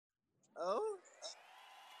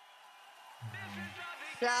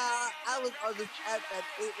I was on this app at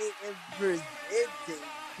 8 a.m. presenting.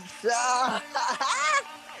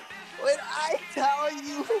 When I tell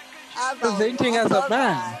you I'm Presenting as a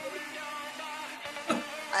man.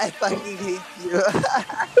 I fucking hate you.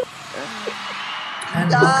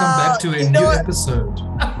 And welcome back to a new episode.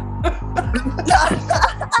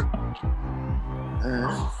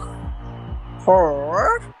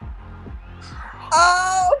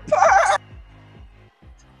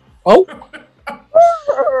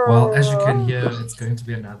 Well, as you can hear, it's going to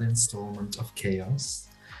be another installment of Chaos.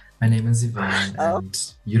 My name is Evaan,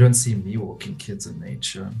 and you don't see me walking kids in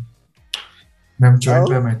nature. And I'm joined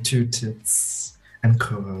by my two tits and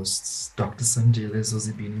co-hosts, Dr. Sandile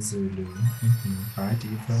Zulu. Hi,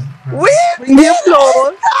 Diva. Bring the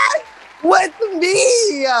applause with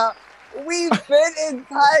me. We've been in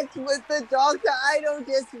touch with the doctor. I don't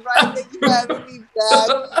just write that you have me back,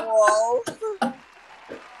 Paul.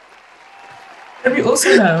 And we also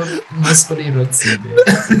have Miss Uli Ratsibe.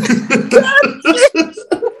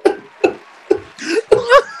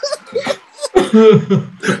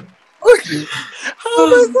 How am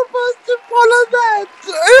I supposed to follow that?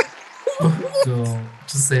 Girl,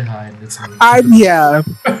 just say hi and let's move. I'm here.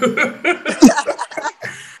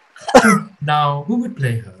 Now, who would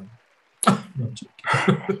play her? Not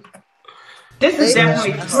joking. This is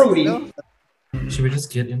definitely fruity. Should we just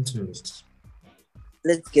get into it?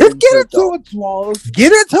 Let's get into it, Walls.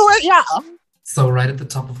 Get into it, yeah. So right at the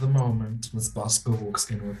top of the moment, Miss Bosco walks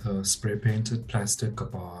in with her spray-painted plastic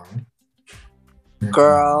bar.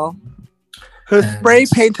 Girl. Her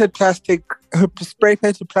spray-painted plastic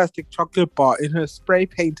chocolate bar in her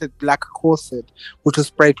spray-painted black corset, which was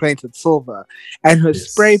spray-painted silver, and her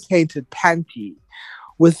spray-painted panty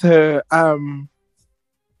with her And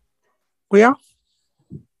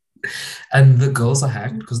the girls are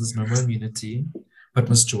hacked because there's no more immunity. But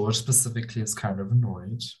Miss George specifically is kind of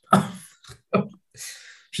annoyed.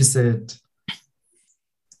 She said,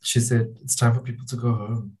 it's time for people to go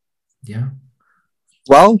home. Yeah.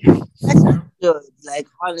 Well, Good. Like,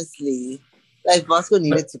 honestly, like, Bosco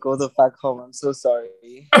needed to go the fuck home. I'm so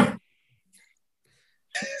sorry.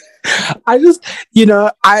 I just,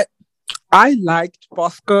 I liked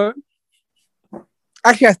Bosco.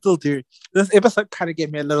 Actually, I still do. This episode kind of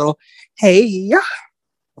gave me a little, hey.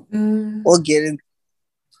 We'll get in.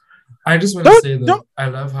 I just want to say that I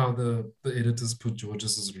love how the editors put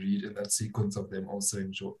George's read in that sequence of them all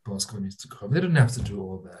saying Bosco needs to go home. They didn't have to do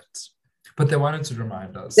all that. But they wanted to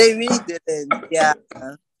remind us. They really didn't, yeah.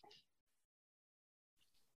 And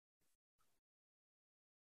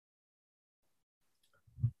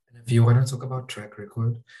if you want to talk about track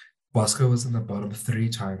record, Bosco was in the bottom 3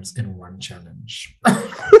 times in one challenge.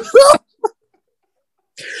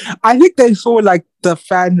 I think they saw like the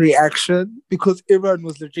fan reaction because everyone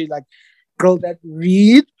was literally like, girl, that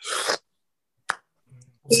read.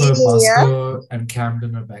 So Bosco and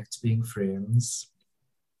Camden are back to being friends.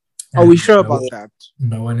 Are we sure about that?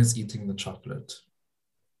 No one is eating the chocolate.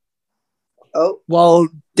 Oh. Well,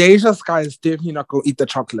 Deja Sky is definitely not going to eat the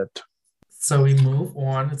chocolate. So we move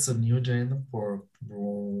on. It's a new day in the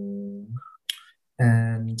boardroom.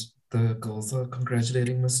 And the girls are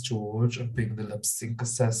congratulating Miss George on being the lip sync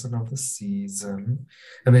assassin of the season.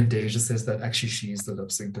 And then Deja says that actually she's the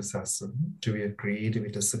lip sync assassin. Do we agree? Do we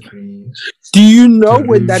disagree? Do you know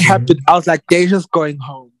when that happened? I was like, Deja's going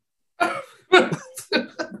home.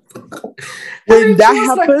 When that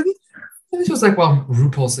happened? And she was like, well,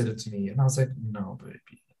 RuPaul said it to me. And I was like, no,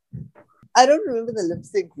 baby. I don't remember the lip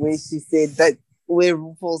sync where she said that, where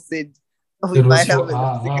RuPaul said, we might have a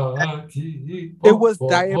lip sync. It was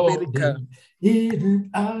Diabetica.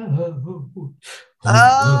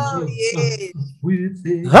 Oh, yes.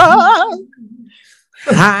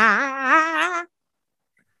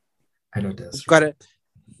 I know this.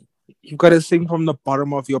 You've got to sing from the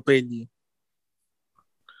bottom of your belly.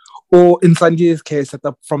 Or in Sanjay's case,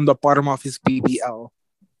 from the bottom of his BBL.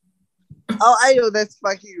 Oh, I know, that's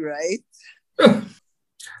fucking right.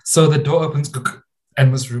 So the door opens and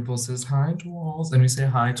Miss RuPaul says hi to us, and we say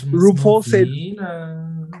hi to Miss RuPaul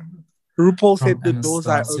Novena. RuPaul said the doors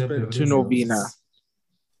are open to Novena.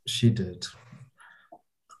 She did.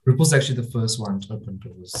 RuPaul's actually the first one to open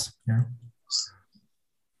doors. Yeah.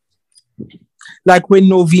 Like when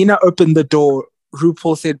Novena opened the door,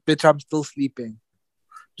 RuPaul said, "Bitch, I'm still sleeping."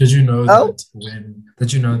 Did you know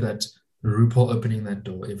that RuPaul opening that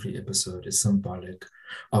door every episode is symbolic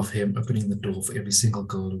of him opening the door for every single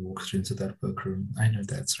girl who walks into that workroom? I know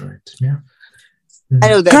that's right. Yeah. I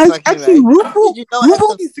know that's guys, actually, right.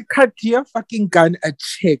 RuPaul needs to cut your fucking gun a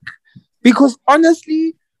check. Because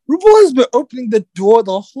honestly, RuPaul has been opening the door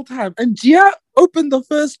the whole time. And Gia opened the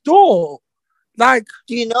first door. Like,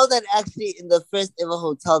 do you know that actually in the first ever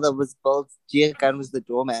hotel that was built, Gia Gunn was the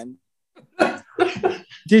doorman?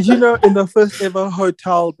 did you know in the first ever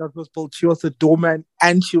hotel that was built, she was the doorman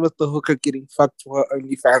and she was the hooker getting fucked for her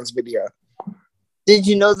OnlyFans video? Did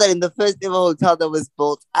you know that in the first ever hotel that was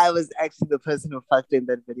built, I was actually the person who fucked in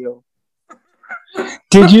that video?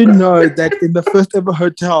 Did you know that in the first ever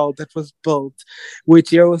hotel that was built, where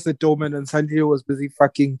Gia was the doorman and Sandile was busy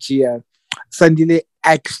fucking Gia, Sandile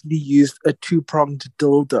actually used a 2-pronged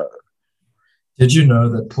dildo? Did you know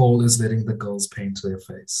that Paul is letting the girls paint their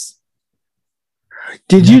face?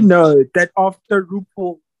 Did you know that after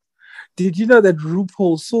RuPaul, did you know that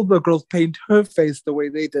RuPaul saw the girls paint her face the way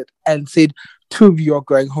they did and said, 2 of you are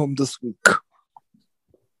going home this week?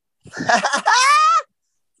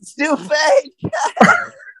 Stupid!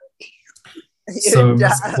 So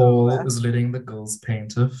Miss Paul is letting the girls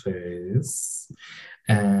paint her face,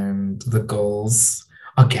 and the girls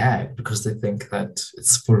are gagged because they think that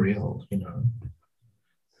it's for real, you know.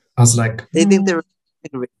 I was like, they think they're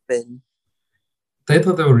raping. They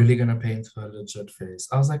thought they were really gonna paint her legit face.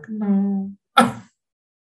 I was like, no.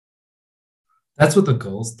 That's what the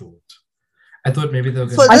girls thought. I thought maybe they were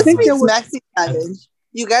gonna. For this week's Maxi Challenge,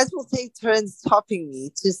 you guys will take turns topping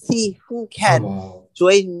me to see who can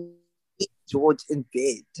join George in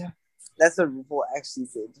bed. That's what RuPaul actually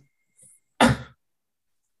said.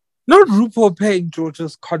 Not RuPaul paying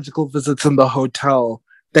George's conjugal visits in the hotel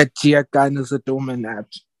that Gia Gunn is a doorman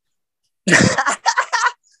at.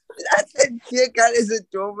 That's what Gia Gunn is a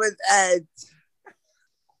doorman at.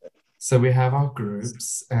 So we have our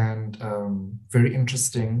groups, and very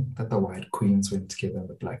interesting that the white queens went together and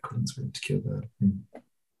the black queens went together.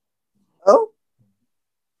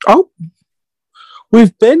 Oh,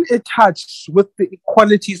 we've been in touch with the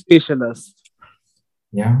equality specialist.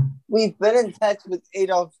 Yeah. We've been in touch with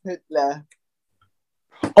Adolf Hitler.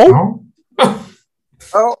 Oh.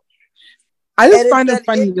 I just And find it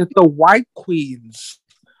funny that the white queens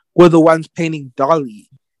were the ones painting Dolly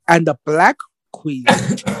and the black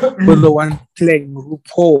queens were the ones playing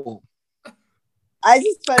RuPaul. I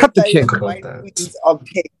just find Cut the it check funny about white that. queens are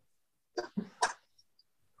pink.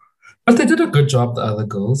 But they did a good job, the other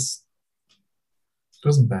girls. It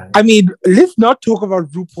wasn't bad. I mean, let's not talk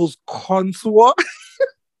about RuPaul's consort.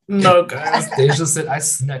 No, guys. They just said, I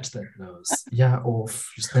snatched that nose. Yeah,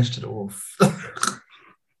 off. You snatched it off.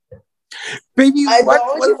 Baby, I'm what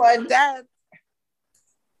the only was one. that?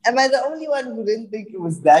 Am I the only one who didn't think it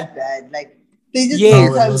was that bad? Like, they just Yes.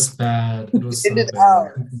 No, it was bad. It was so it bad.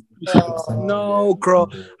 out. No,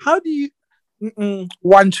 girl. How do you...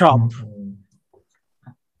 One chop.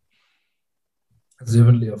 It's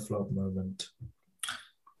definitely a flop moment.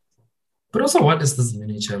 But also, what is this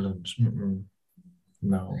mini challenge?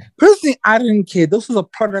 No. Personally, I didn't care. This was a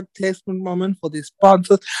product placement moment for the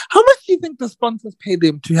sponsors. How much do you think the sponsors pay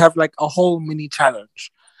them to have like a whole mini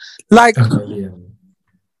challenge? Like, $1 million.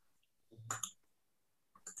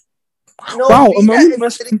 No, wow, a Vina moment is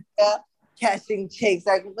must... sitting there cashing checks.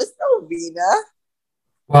 Like, Miss Novena.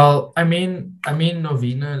 Well, I mean,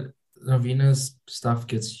 Novina's stuff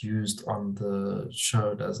gets used on the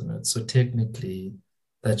show, doesn't it? So technically,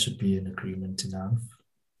 that should be an agreement enough.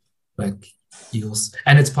 Like,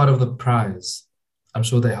 and it's part of the prize. I'm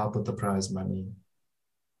sure they help with the prize money.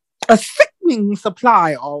 A sickening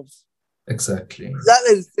supply of... Exactly. That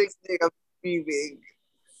is sickening. I'm screaming.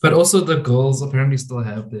 But also, the girls apparently still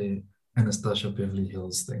have their Anastasia Beverly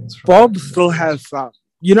Hills things. Bob still has some.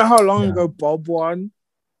 You know how long ago Bob won?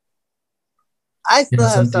 I still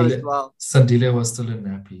have some as well. Sandile was still in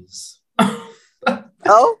nappies.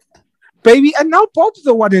 Oh? Baby, and now Bob's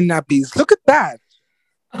the one in nappies. Look at that.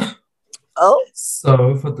 Oh?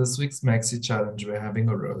 So for this week's Maxi Challenge, we're having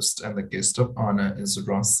a roast, and the guest of honor is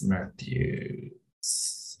Ross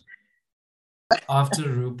Matthews. After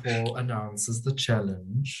RuPaul announces the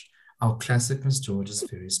challenge, our classic Miss George is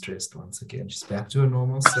very stressed once again. She's back to her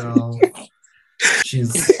normal self.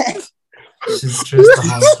 She's stressed the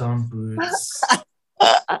house down boots.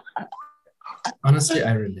 Honestly,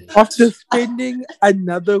 I relate. After spending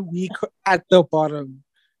another week at the bottom,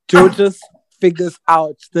 Georgia figures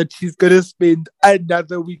out that she's going to spend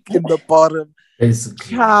another week in the bottom.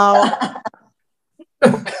 Basically. How?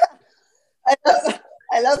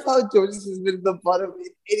 I love how Georgia has been at the bottom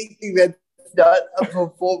in anything that's not a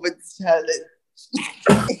performance challenge.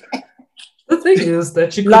 The thing is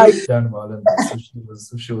that she could have done well in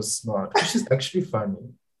this if she was smart. She's actually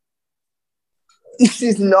funny.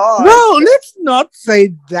 She's not. No, let's not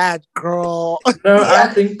say that, girl. No,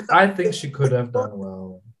 yeah. I think she could have done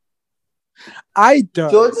well. I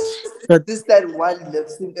don't. George is just that one lip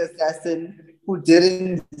sync assassin who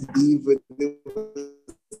didn't leave with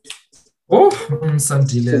Oh,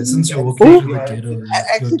 Sandile, since you're walking through the ghetto,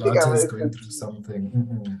 your daughter is going through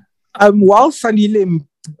something. While Sandile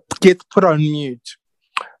gets put on mute,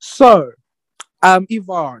 so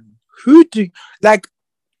Evaan, who do like?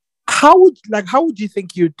 How would you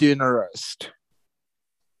think you'd do in a roast?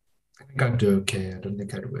 I think I'd do okay. I don't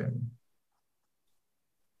think I'd win.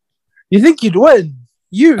 You think you'd win?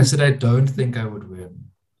 I said I don't think I would win.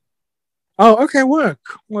 Oh, okay. Work.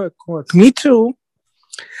 Me too.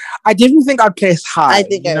 I didn't think I'd place high. I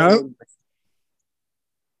think I would.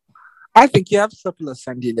 I think you have syphilis,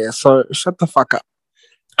 Sandile, so shut the fuck up.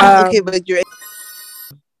 Okay, but you're...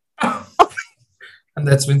 And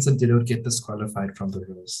that's when Sandile would get disqualified from the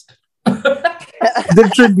roast.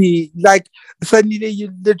 Literally, like, Sandile,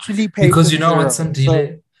 you literally pay because you know what, Sandile?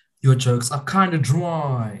 So... your jokes are kind of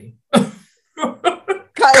dry.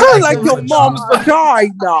 Kind of like your mom's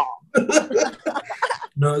vagina.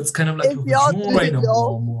 No, it's kind of like if y'all didn't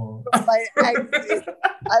know, my accent,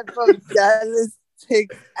 I'm from Dallas,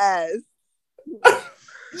 Texas.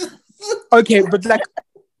 Okay, but like,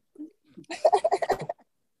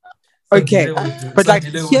 okay, but like,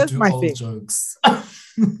 here's my thing.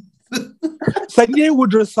 Sandile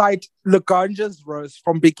would recite Laganja's roast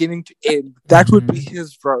from beginning to end. That would be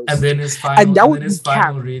his roast, and then his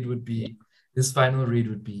final, read would be. His final read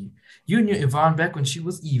would be, "You knew Evaan back when she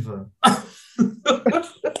was Eva."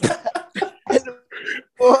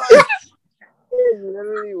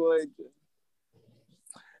 Literally would.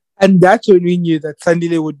 And that's when we knew that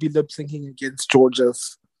Sandile would be lip syncing against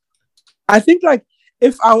George's. I think, like,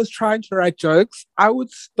 if I was trying to write jokes, I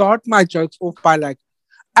would start my jokes off by like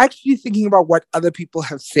actually thinking about what other people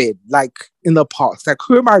have said, like in the past, like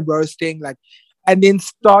who am I roasting, like, and then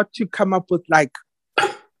start to come up with like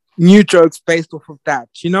new jokes based off of that.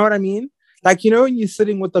 You know what I mean? Like, you know, when you're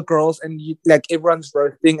sitting with the girls and you like everyone's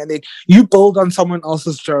roasting and then you build on someone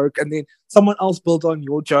else's joke and then someone else builds on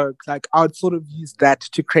your joke. Like, I would sort of use that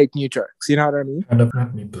to create new jokes. You know what I mean? Kind of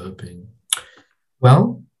not me burping.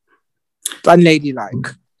 Well, it's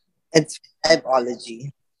unladylike. It's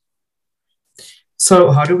typology. So,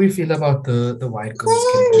 how do we feel about the white girls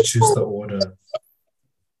getting to choose the order?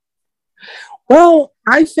 Well,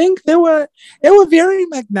 I think they were very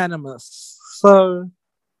magnanimous. So.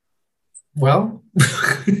 Well,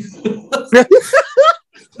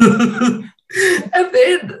 and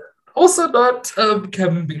then also not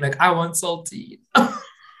Kevin being like, I want salty.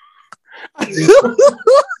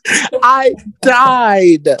 I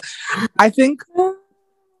died. I think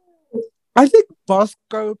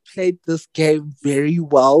Bosco played this game very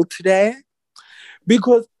well today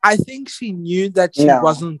because I think she knew that she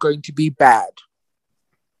wasn't going to be bad.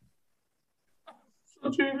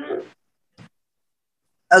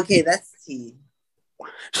 Okay, that's tea.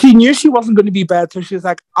 She knew she wasn't going to be bad, so she was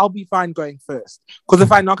like, I'll be fine going first. Because if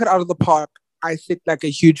I knock it out of the park, I sit like a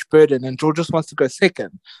huge burden, and George just wants to go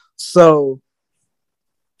second. So...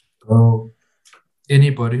 Oh,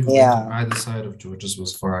 anybody who went on either side of George's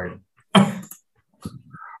was fine.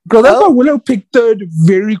 Girl, that's why Willow picked third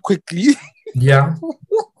very quickly. Yeah.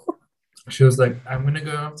 She was like, I'm going to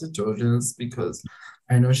go after George's because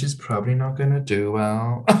I know she's probably not going to do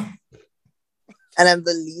well. And I'm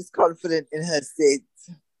the least confident in her set.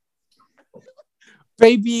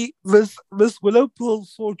 Baby, Miss Willow Pool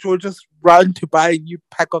saw George's run to buy a new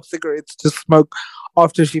pack of cigarettes to smoke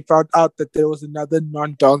after she found out that there was another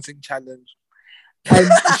non-dancing challenge. And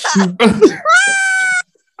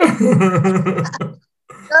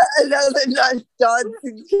another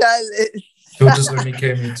non-dancing challenge. George's only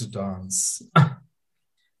came here to dance.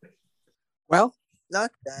 Well,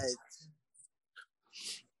 not that.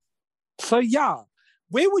 So yeah,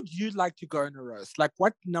 where would you like to go in a roast? Like,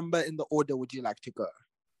 what number in the order would you like to go?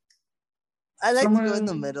 I like to go in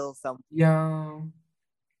the middle. Yeah.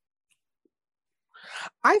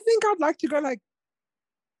 I think I'd like to go like,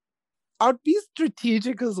 I'd be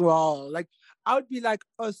strategic as well. Like, I would be like,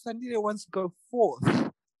 oh, Sandile wants to go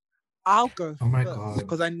fourth. I'll go first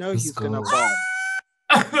because I know he's going to bomb.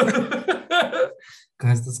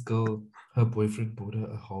 Guys, this girl, her boyfriend bought her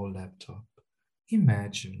a whole laptop.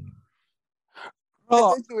 Imagine.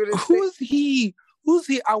 Oh, who's he? Who's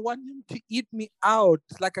he? I want him to eat me out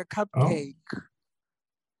like a cupcake. Oh.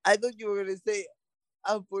 I thought you were going to say,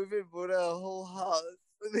 our boyfriend bought her a whole house.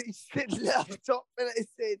 And then you said laptop, and I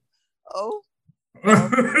said, oh.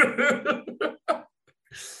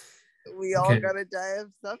 We all gotta die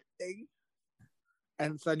of something.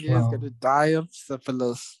 And Sandile's gonna die of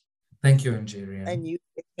syphilis. Thank you, Angeria. And you,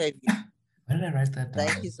 why did I write that down?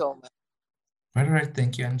 Thank you so much. Why did I write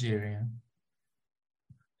thank you, Angeria?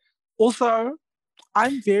 Also,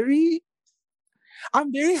 I'm very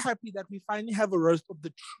I'm very happy that we finally have a roast of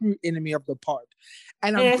the true enemy of the pod.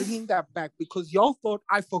 And I'm bringing that back because y'all thought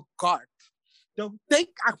I forgot. Don't think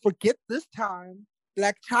I forget this time.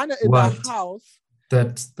 Black China in the house.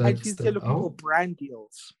 That's and she's still looking for brand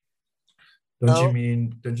deals. Don't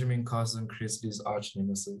you mean Carson Christie's arch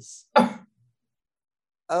nemesis?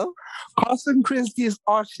 Oh? Carson Christie's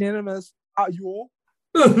arch nemesis are you?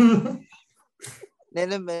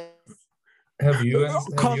 Nemesis. Have you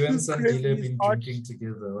and Sandile been drinking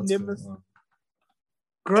together? What's going on?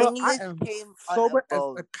 Girl, English I am came sober as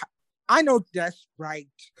a I know that's right.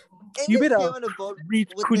 You better read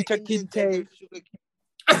Kunta Kinte.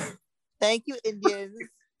 Thank you, Indians.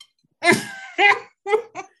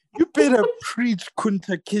 You better preach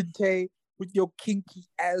Kunta Kinte with your kinky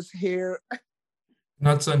ass hair.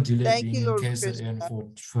 Not Sandile being in KZN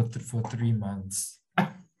for 3 months.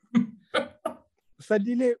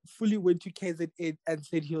 Sandile fully went to KZN and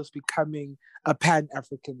said he was becoming a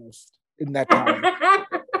Pan-Africanist in that time.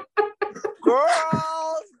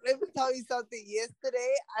 Girls, let me tell you something.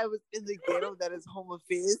 Yesterday, I was in the ghetto that is Home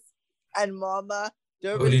Affairs, and Mama...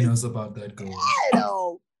 Uli knows about that girl. I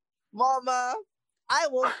know. Mama, I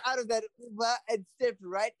walked out of that Uber and stepped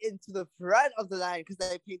right into the front of the line because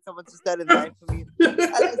I paid someone to stand in line for me. And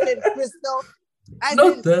I said, Crystal,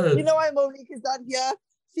 you know why Monique is not here?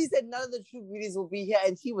 She said none of the true beauties will be here,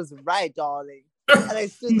 and she was right, darling. And I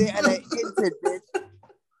stood there and I entered, bitch.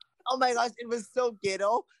 Oh my gosh, it was so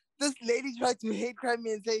ghetto. This lady tried to hate crime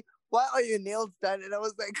me and say, why are your nails done? And I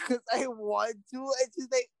was like, because I want to. And she's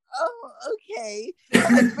like, oh, okay.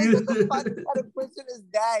 I'm like, wait, what the fuck kind of question is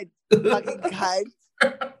that? Fucking cunt.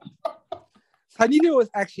 Sandile was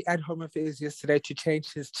actually at Home Affairs yesterday to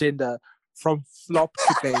change his gender from flop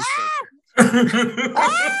to basic.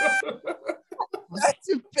 That's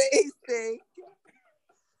a basic.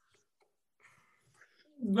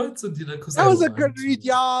 That's a dealer because that was a good read,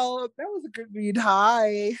 y'all. That was a good read.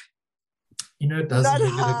 Hi. You know, it doesn't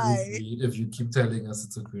make it a good read if you keep telling us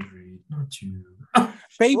it's a good read. Not you.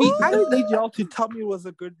 Baby, I don't need y'all to tell me it was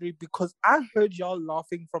a good read because I heard y'all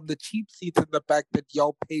laughing from the cheap seats in the back that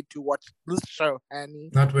y'all paid to watch this show,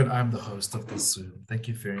 Annie. Not when I'm the host of this Zoom. Thank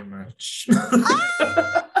you very much.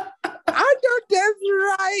 I know that's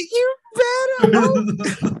right. You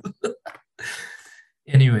better.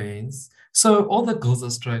 Anyways, so all the girls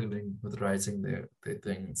are struggling with writing their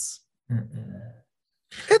things.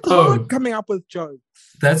 It's hard coming up with jokes.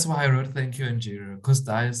 That's why I wrote thank you, Angeria, because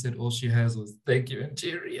Daya said all she has was thank you,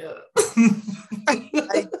 Angeria.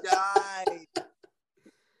 I died.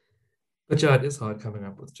 But yeah, it is hard coming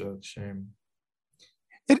up with jokes. Shame.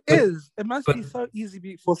 It is. It must be so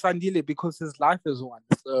easy for Sandile because his life is one.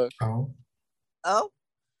 So.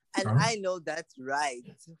 And I know that's right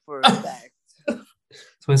for a fact.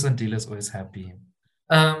 So Sandile is always happy.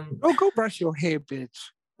 Go brush your hair,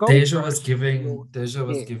 bitch. Deja was giving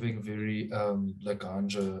very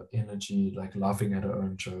Laganja energy, like laughing at her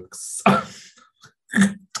own jokes.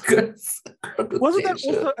 Wasn't that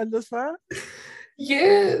also Alyssa?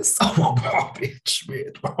 Yes. Oh, bitch,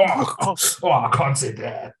 man. I can't say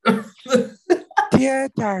that. Dear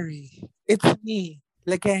Diary, it's me,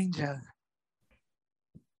 Laganja.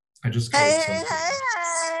 I just hey.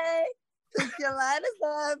 Since your line is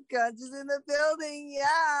up, Conscious in the building,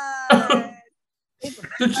 yeah.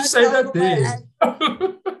 Did you say that there?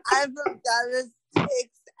 I'm from Dallas,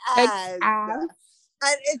 Texas. And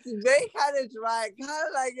it's very kind of dry, kind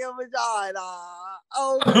of like your vagina.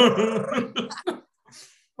 Oh.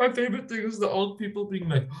 My favorite thing is the old people being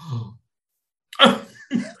like,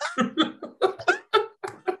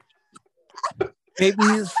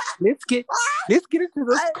 Babies, let's get into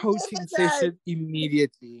this coaching session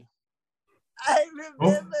immediately. I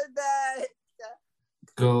remember that.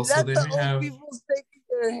 Girl, so then we have people shaking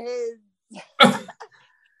their heads.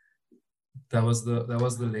 That was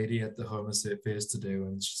the lady at the Home Affairs today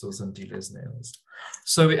when she saw Sandile's nails.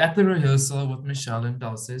 So we're at the rehearsal with Michelle and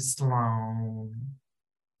Dulce Sloan.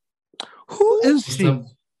 Who is she?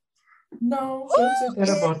 No, don't say that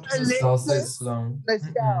about Miss Dulce Sloan.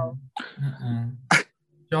 Michelle.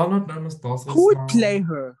 Y'all not know Miss Dulce Sloan? Who would play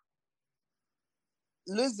her?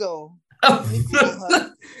 Lizzo.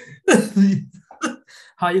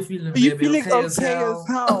 How you feeling, Are baby? you feeling okay as hell?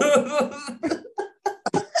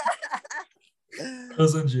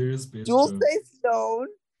 Cousin Jerry's bitch. Dulce Sloan.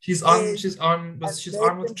 She's on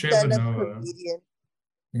with Trevor Noah.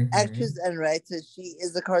 Actress and writer. She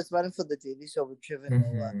is the correspondent for the Daily Show with Trevor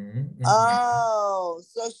Noah. Oh,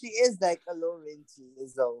 so she is like a low renty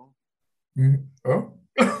Lizzo. Oh.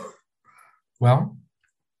 Well,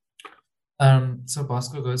 so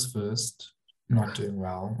Bosco goes first. Not doing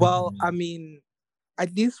well. Well, I mean,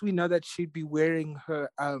 at least we know that she'd be wearing her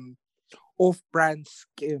off-brand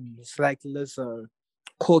Skims like Lizzo,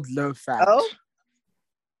 called Low Fat. Oh?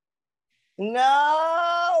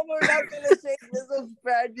 No, we're not gonna say Lizzo's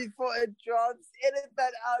brand before it drops. Edit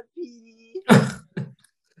that out, PD.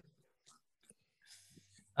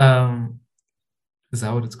 Is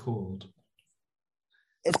that what it's called?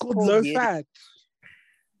 It's called Low Yeti. Fat.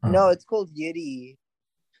 No, it's called Yeti.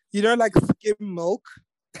 You know, like skim milk.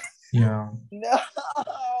 Yeah. No.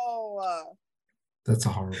 That's a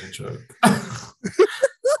horrible joke.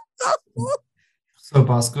 So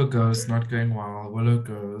Bosco goes, not going well. Willow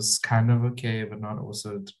goes, kind of okay, but not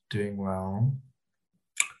also doing well.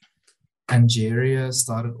 Angeria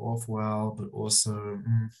started off well, but also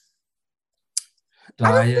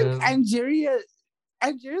I don't think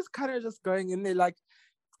Angeria's kind of just going in there like,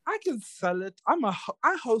 I can sell it.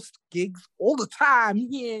 I host gigs all the time.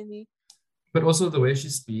 Yeah. But also the way she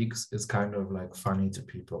speaks is kind of like funny to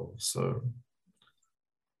people. So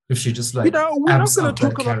if she just like, we're not going to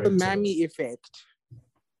talk about character. the Mammy effect,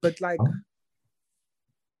 but like,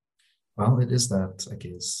 well, it is that, I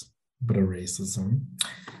guess, bit of racism.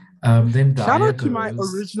 Then Daya shout out goes, to my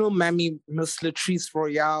original Mammy, Miss Latrice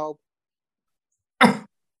Royale.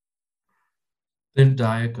 Then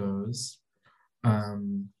Daya goes,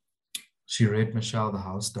 she read Michelle the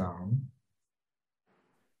house down.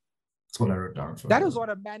 That's what I wrote down for That her. is what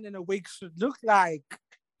a man in a wig should look like.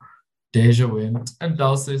 Deja went, and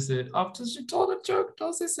Dulce said, after she told a joke,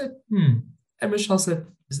 Dulce said, And Michelle said,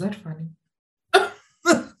 is that funny?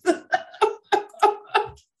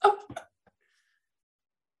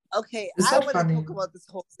 Okay, Is I that want to funny? talk about this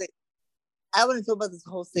whole thing. I want to talk about this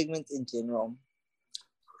whole segment in general.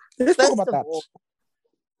 Let's talk about that.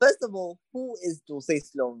 First of all, who is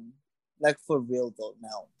Dulce Sloan? Like, for real though,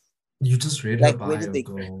 now. You just read Like, her where bio, did they-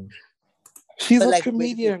 girl. She's But, a like, where did they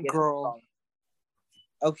comedian, get her girl.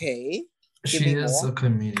 from? Okay. Give She me is more. a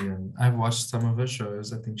comedian. I've watched some of her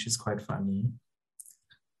shows. I think she's quite funny.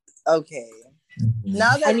 Okay. Mhm.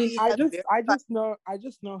 Now that I mean, we I have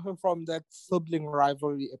just know her from that sibling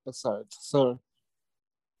rivalry episode. So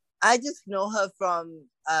I just know her from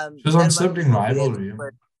She was on that one Sibling So Good It's Rivalry.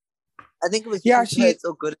 Good. I think it was Yeah, It's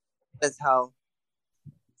So Good as Hell.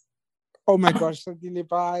 oh my gosh, Sandile,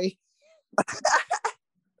 bye.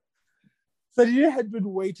 Sandile had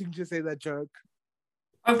been waiting to say that joke.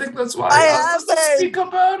 I think that's why I I asked us to haven't. speak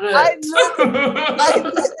about it. I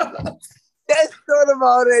just thought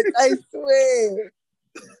about it. I swear.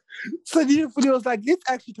 Sandile was like, let's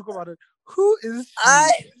actually talk about it. Who is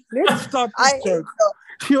she? Let's start I this joke.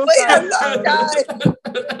 She was Wait, like, I'm not done.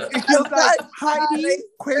 she was like, Heidi,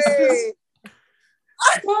 question.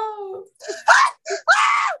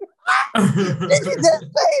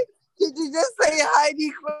 Did you just say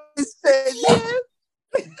Heidi question? Yes.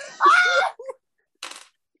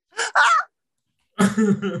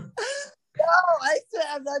 No, I swear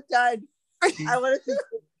I'm not done. I wanted to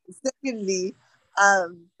secondly,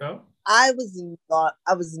 No? I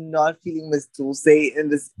was not feeling Miss Dulce in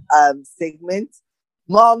this segment.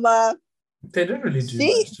 Mama, They didn't really do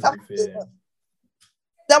much, to be fair.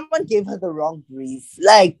 someone gave her the wrong brief.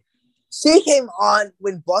 Like, she came on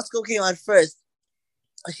when Bosco came on first.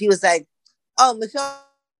 She was like, "Oh, Michelle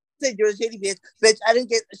said you're a shady bitch. Bitch, I didn't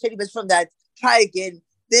get a shady bitch from that. Try again."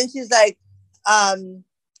 Then she's like,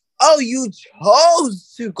 "Oh, you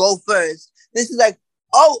chose to go first." Then she's like,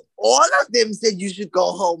 "Oh, all of them said you should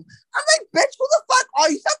go home." I'm like, "Bitch, who the fuck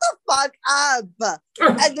are you? Shut the fuck up."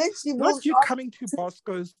 And then she Not moves you on. coming to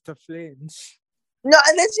Bosco's defense. No,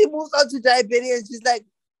 and then she moves on to diabetes and she's like,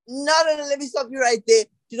 no, let me stop you right there.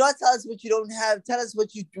 Do not tell us what you don't have. Tell us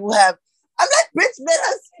what you do have. I'm like, bitch, let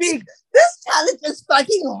her speak. This challenge is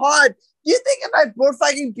fucking hard. Do you think if I brought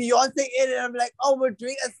fucking Beyonce in and I'm like, oh, we're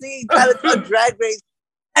doing a singing challenge on Drag Race,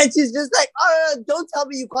 and she's just like, oh, no, don't tell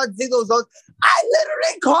me you can't sing those notes. I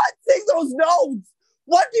literally can't sing those notes.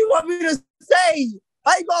 What do you want me to say?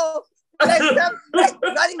 I go, like,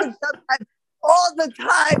 not even sometimes, all the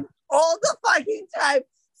time. All the fucking time.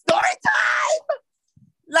 Story time!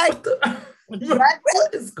 Like,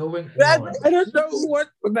 What is going on? I don't know what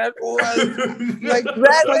that was. Like,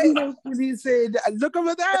 somebody really said, look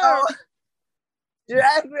over there.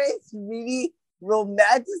 Drag Race really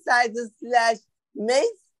romanticizes / makes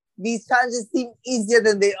these challenges seem easier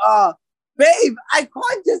than they are. Babe, I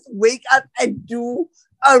can't just wake up and do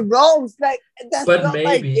a roast. Like, that's But not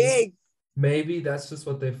my gig. Maybe that's just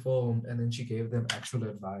what they filmed, and then she gave them actual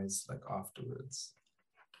advice like afterwards.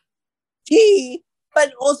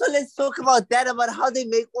 But also let's talk about that, about how they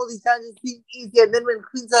make all these challenges seem easier. And then when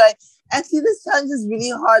queens are like, actually this challenge is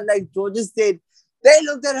really hard, like Georgia said, They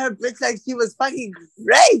looked at her bitch like she was fucking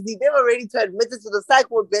crazy. They were ready to admit it to the psych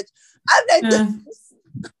ward, bitch. I'm like,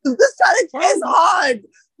 this challenge is hard.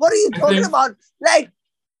 What are you talking about? Like,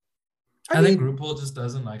 I think RuPaul just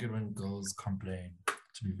doesn't like it when girls complain,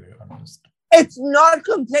 to be very honest. It's not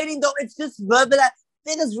complaining though, it's just verbal.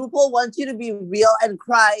 Thing is, RuPaul wants you to be real and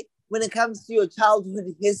cry when it comes to your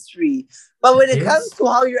childhood history. But when it comes to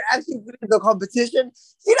how you're actually doing the competition,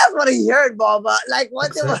 she doesn't want to hear it, Mama. Like,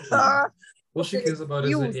 what they want her. All she cares about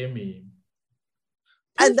is an Emmy.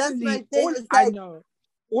 And that's my thing.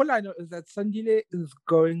 All I know is that Sandile is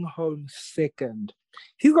going home second.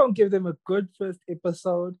 He's going to give them a good first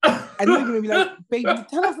episode. And they're going to be like, baby,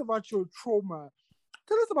 tell us about your trauma.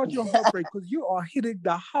 Tell us about your heartbreak, because you are hitting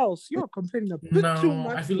the house. You're complaining a bit too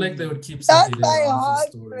much. I feel like they would keep Sandile around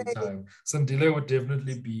for story time. Sandile would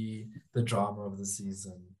definitely be the drama of the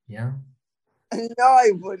season. Yeah? No,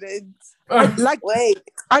 I wouldn't. Wait.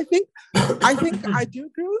 I think I do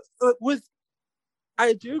agree with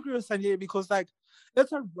Sandile, because like,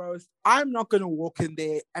 it's a roast. I'm not gonna walk in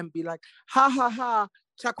there and be like, ha ha ha,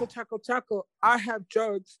 chuckle, chuckle, chuckle. I have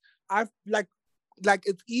jokes. I've like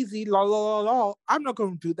it's easy, la la la la. I'm not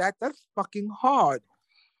gonna do that. That's fucking hard.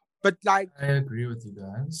 But like, I agree with you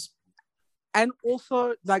guys. And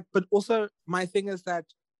also my thing is that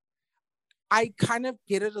I kind of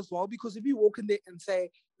get it as well, because if you walk in there and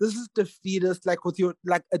say this is defeatist, like with your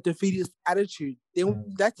like a defeatist attitude,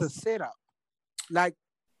 then that's a setup. Like,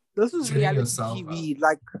 this is reality TV.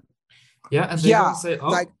 Like, and they're gonna say,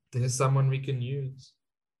 there's someone we can use.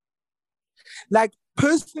 Like,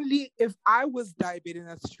 personally, if I was diabetic in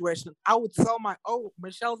that situation, I would sell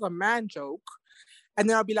Michelle's a man joke. And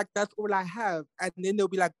then I'll be like, that's all I have. And then they'll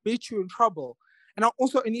be like, bitch, you're in trouble. And I'll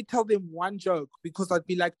also only tell them one joke, because I'd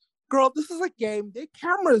be like, girl, this is a game. There are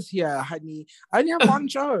cameras here, honey. I only have one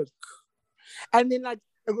joke. And then like,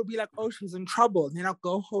 it would be like, oh, she's in trouble. And then I'll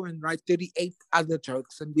go home and write 38 other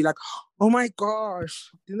jokes and be like, oh my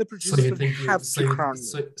gosh. Then the producer So you think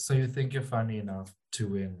so you think you're funny enough to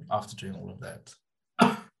win after doing all of that?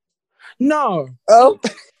 No.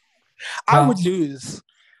 I would lose.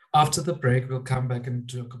 After the break, we'll come back and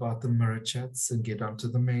talk about the mirror chats and get onto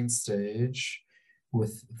the main stage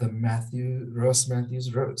with the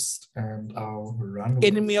Matthews roast and our runway.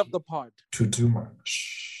 Enemy of the pod. Tutu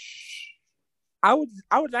Much. I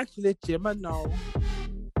would like to let Gemma know.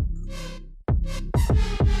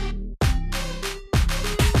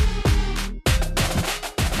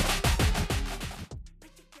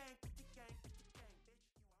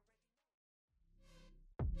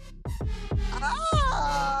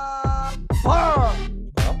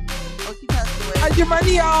 She passed away. Hide your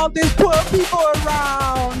money, y'all. There's poor people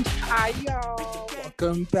around. Hi, y'all.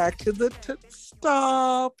 Welcome back to the Tit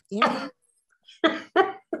Stop.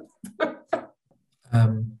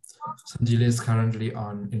 Sandile is currently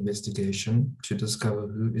on investigation to discover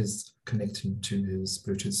who is connecting to his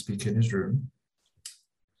Bluetooth speaker in his room.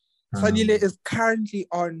 Sandile is currently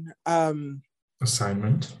on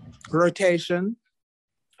assignment. Rotation.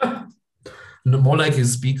 No, more like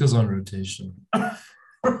his speakers on rotation.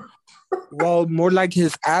 Well, more like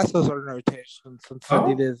his ass is on rotation, since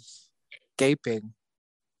Sandile is gaping.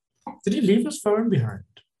 Did he leave his phone behind?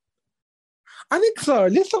 I think so.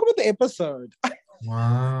 Let's talk about the episode.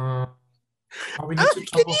 Wow. We need to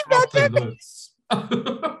top off the looks.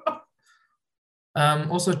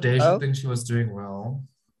 Also, Deja thinks she was doing well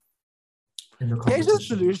in the competition. Deja's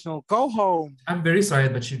delusional. Go home. I'm very sorry,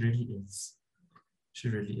 but she really is. She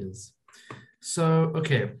really is. So,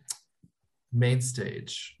 okay. Main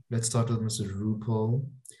stage. Let's start with Mr. RuPaul.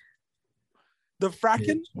 The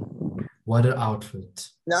fracking? What an outfit.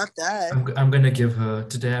 Not that. I'm going to give her,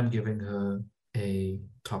 today I'm giving her a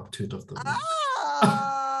top toot of the week.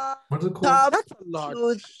 What's it called? That's a lot.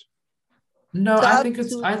 No, I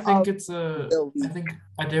definitely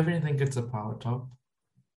think it's a power top.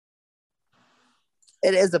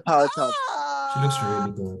 It is a power top. She looks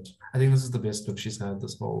really good. I think this is the best look she's had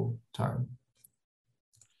this whole time.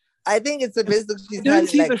 I think it's the best look she's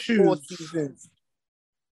had in like 4 seasons.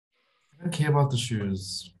 I don't care about the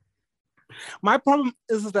shoes. My problem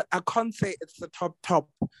is that I can't say it's the top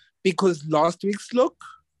because last week's look,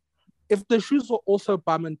 if the shoes were also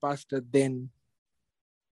bum and busted, then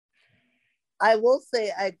I will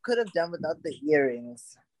say I could have done without the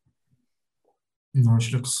earrings. No,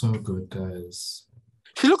 she looks so good, guys.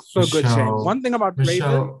 She looks so good, Shane. One thing about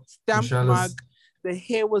Raven, stamp mug, the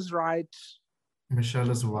hair was right. Michelle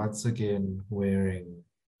is once again wearing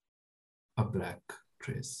a black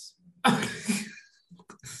dress.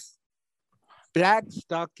 Black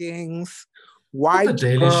stockings, white the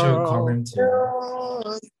Daily Show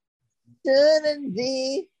commentary. Shouldn't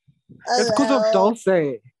be It's because of Hello. Dulce.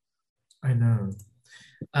 I know.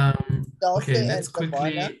 Dulce Okay, and let's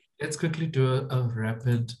Savannah. quickly do a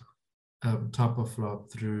rapid top or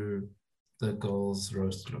flop through the girls'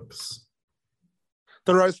 roast looks.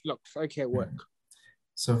 The roast looks. Okay, work.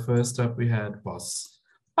 So first up we had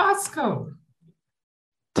Bosco.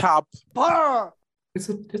 Top. Bah! It's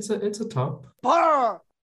a top. Bah!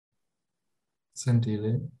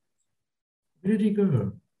 Sandile. Where did he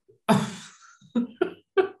go?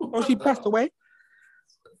 Oh, she passed away?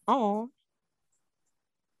 Oh.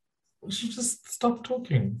 She just stopped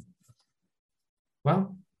talking.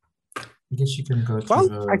 Well, I guess you can go Well,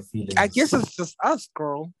 through her feelings. I guess it's just us,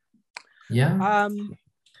 girl. Yeah.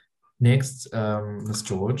 Next, Miss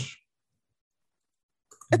George.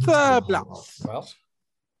 It's a blouse. Well,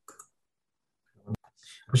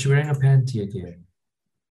 was she wearing a panty again?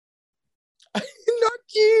 Not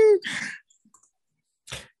you.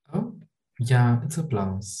 Oh, yeah, it's a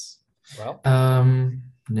blouse. Well,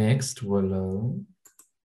 next, Willow.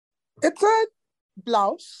 It's a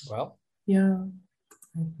blouse. well, Yeah,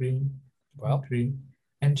 I agree. well,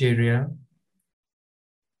 Angeria.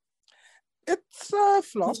 It's a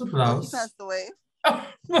flop. It's a Oh, she blouse. passed away.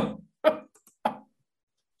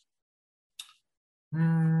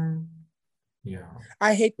 Yeah.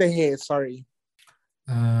 I hate the hair, sorry.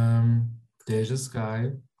 Deja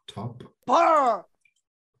Sky, top. Bah!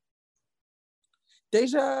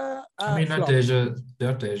 Deja. I mean, not flop. Deja,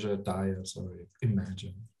 Daya, sorry.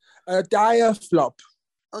 Imagine. Daya flop.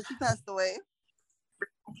 Oh, she passed away.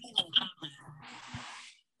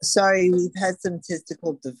 Sorry, we've had some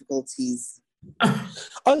testicle difficulties.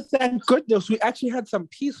 Oh, thank goodness. We actually had some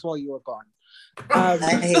peace while you were gone. I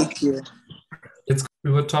hate you.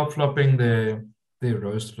 We were top flopping the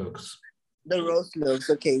roast looks. The roast looks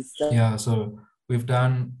okay. So Yeah, so we've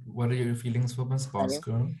done. What are your feelings for Miss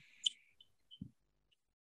Bosco?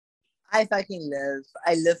 I fucking live.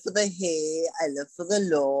 I live for the hair. I live for the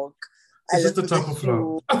look. I Is live this the for top of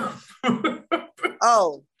shoe. flop?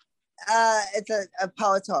 Oh, it's a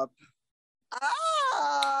power top.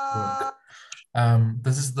 Ah!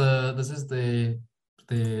 This is the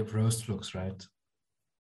roast looks, right?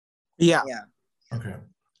 Yeah. Yeah. Okay.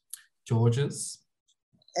 George's.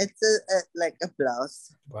 It's a like a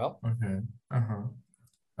blouse. well, Okay.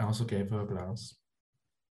 I also gave her a blouse.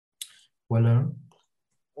 Willow.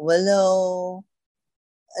 Willow.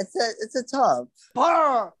 It's a top.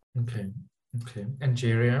 Bah! Okay.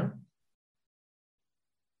 Angeria.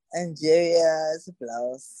 Angeria is a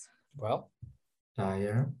blouse. well,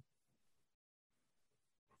 Daya.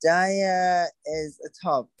 Daya is a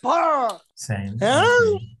top. Bah! Same. Huh?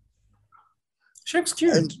 Okay. She looks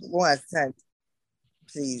cute. One time,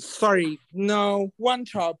 please. Sorry. No. One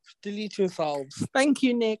top. Delete yourselves. Thank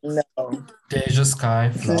you, Nick. No. Deja Sky.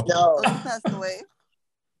 Flop. No. Oh, she passed away.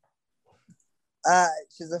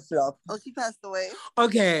 She's a flop. Oh, she passed away.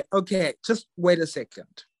 Okay. Just wait a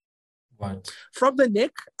second. What? From the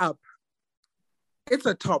neck up, it's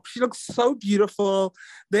a top. She looks so beautiful.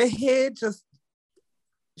 The hair just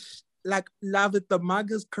like love it. The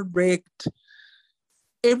mug is correct.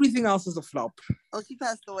 Everything else is a flop. Oh, she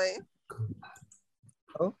passed away.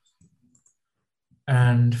 Oh.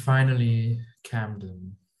 And finally,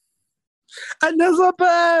 Camden.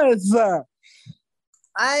 Elizabeth!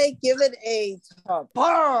 I give it a top.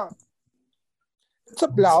 Bah! It's a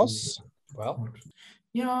blouse. well,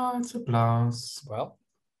 Yeah, it's a blouse. well,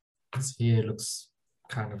 This hair looks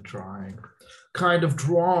kind of dry. I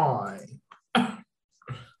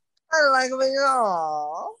don't like it at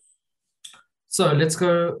all. So let's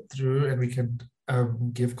go through and we can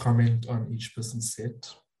give comment on each person's set.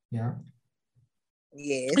 Yeah.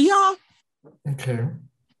 Yes. Yeah. Okay.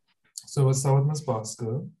 So we'll start with Miss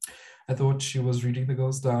Bosco. I thought she was reading the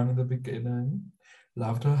girls down in the beginning.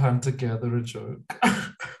 Loved her hunter-gatherer joke.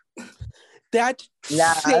 That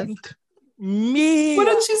Laugh. sent me. What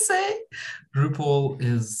did she say? RuPaul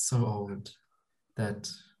is so old that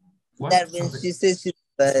what? That when Something- she says she's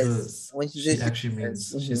Buzz. buzz. When she says actually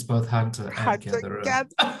means buzz. she's both hunter and Hunter gatherer.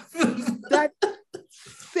 That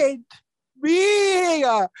sent me.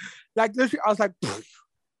 Like literally, I was like,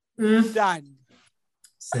 done.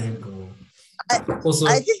 Same goal. I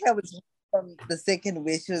think I was from the second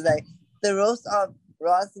wish. She was like, the roast of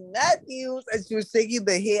Ross Matthews, and she was shaking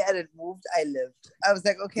the hair and it moved. I lived. I was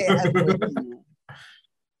like, okay, I'm with you.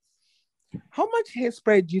 How much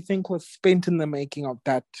hairspray do you think was spent in the making of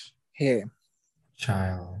that hair?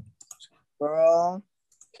 Child. Girl.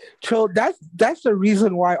 So that's the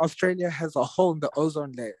reason why Australia has a hole in the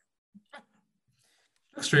ozone layer.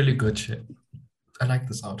 Looks really good shit. I like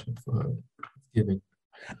this outfit for her. It's giving.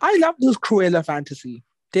 I love this Cruella fantasy.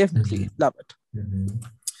 Definitely love it. Mm-hmm.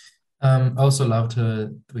 I also loved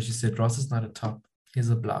her when she said Ross is not a top, he's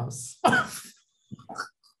a blouse.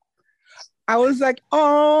 I was like,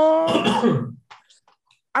 oh.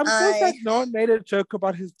 I'm so sad no one made a joke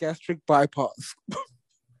about his gastric bypass.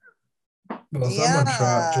 Well, someone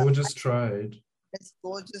tried. George's tried. Yes,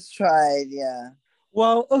 George's tried, yeah.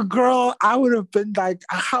 Well, girl, I would have been like,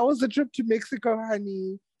 how was the trip to Mexico,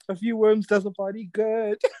 honey? A few worms does a body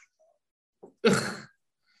good.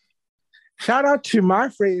 Shout out to my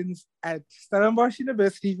friends at Stellenbosch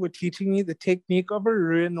University for teaching me the technique of a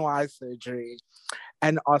runways surgery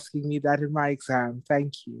and asking me that in my exam.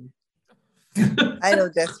 Thank you. I know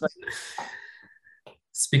that's right.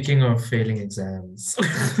 Speaking of failing exams.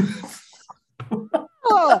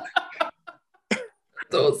 Oh. That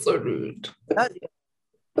was so rude.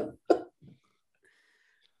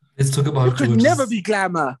 Let's talk about You could George's... never be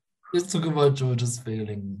glamour. Let's talk about George's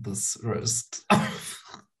failing this roast.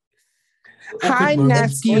 Hi,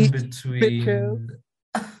 nasty between.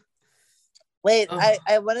 Wait,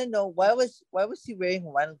 I want to know why was she wearing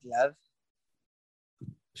one glove?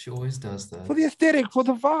 She always does that. For the aesthetic, for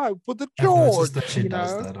the vibe, for the I've George. noticed that she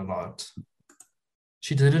does that a lot.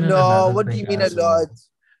 She did it in No, another what do you mean a lot?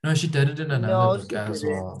 No, she did it in another look as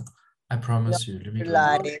well. I promise you. Let me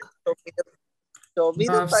go. Show me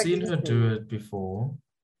I've seen her do it before.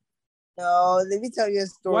 No, let me tell you a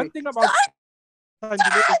story. One thing about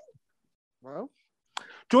well,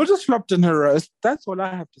 Georgia's flopped in her roast. That's all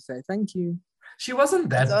I have to say. Thank you. She wasn't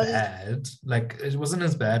that bad. Like, it wasn't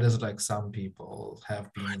as bad as like some people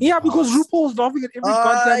have been. Yeah, because RuPaul's laughing at every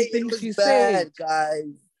goddamn thing she said.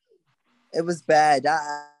 Guys, it was bad.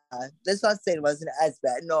 Let's not say it wasn't as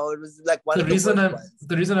bad. No, it was like one of the worst ones.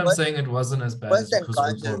 The reason I'm saying it wasn't as bad is because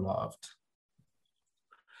RuPaul laughed.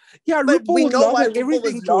 Yeah, but RuPaul we was know laughing why at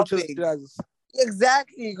everything Georgia does.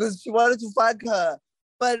 Exactly, because she wanted to fuck her.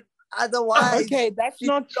 But otherwise, okay, that's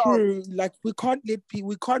not true. Like, we can't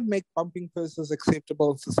make bumping persons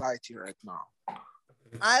acceptable in society right now.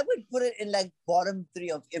 I would put it in like bottom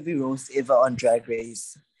 3 of every roast ever on Drag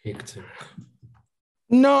Race. Hectic.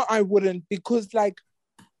 No, I wouldn't, because like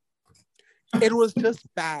it was just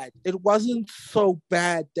bad. It wasn't so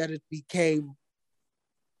bad that it became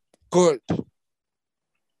good.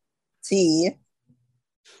 See?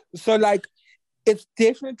 So like it's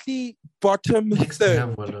definitely bottom Next 3rd. we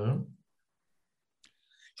have Willow.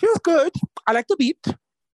 She was good. I like the beat.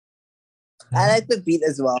 I like the beat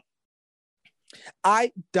as well.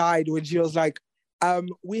 I died when she was like,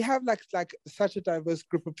 we have like such a diverse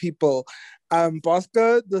group of people.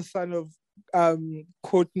 Bosco, the son of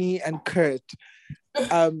Courtney and Kurt.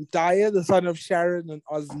 Dyer, the son of Sharon and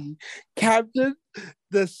Ozzy. Captain,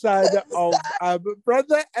 the son of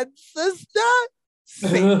brother and sister.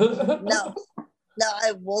 Now,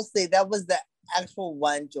 I will say that was the actual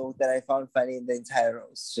one joke that I found funny in the entire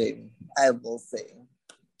roast stream. I will say.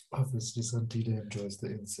 Obviously, Sandile enjoys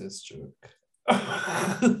the incest joke.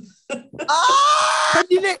 Sandile!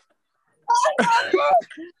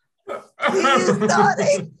 He's not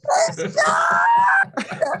incest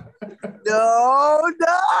No!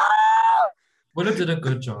 Willow did a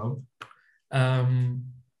good job.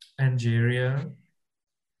 Angeria,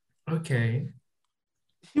 okay.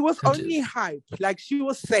 She was only hype, like she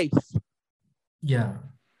was safe. Yeah,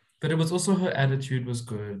 but it was also her attitude was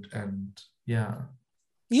good, and yeah.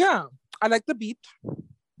 Yeah, I like the beat.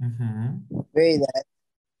 Mm-hmm. Very that.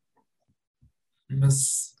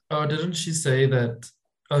 Didn't she say that?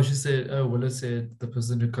 Oh, she said. Oh, Willow said the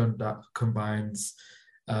person who combines,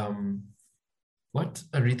 what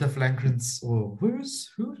Aretha Franklin's or who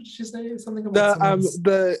did she say something about?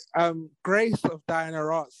 The grace of Diana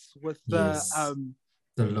Ross with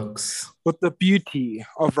the looks, with the beauty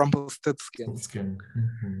of Rumpelstiltskin.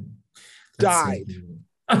 Mm-hmm. Died.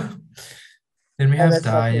 Then we have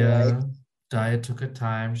Daya. Right. Daya took her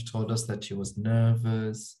time. She told us that she was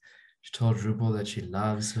nervous. She told RuPaul that she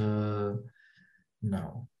loves her.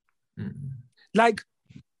 No. Mm-mm. Like,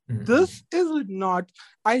 this is not...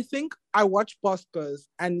 I think I watched Bosco's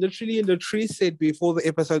and literally said before the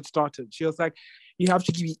episode started, she was like, you have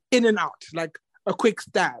to be in and out, like a quick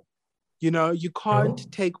stab. You know, you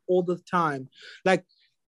can't take all the time. Like,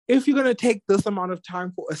 if you're going to take this amount of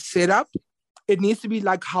time for a setup, it needs to be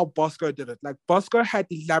like how Bosco did it. Like, Bosco had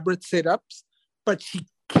elaborate setups, but she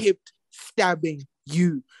kept stabbing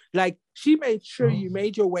you. Like, she made sure you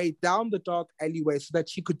made your way down the dark alleyway so that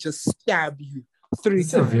she could just stab you 3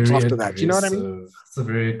 times after that. You know what I mean? It's a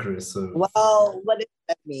very aggressive. Well, what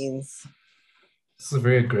that means? It's a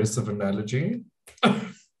very aggressive analogy.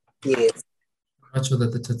 Yes. I'm not sure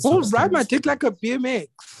that the tits. Oh, right, my dick like a BMX.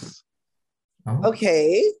 Oh.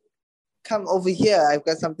 Okay. Come over here. I've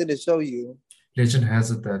got something to show you. Legend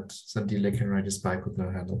has it that Sandile can ride his bike with no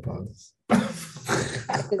handlebars.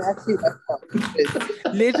 I can actually.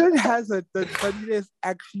 Legend has it that Sandile is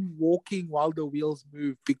actually walking while the wheels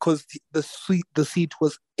move because the seat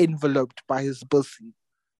was enveloped by his pussy.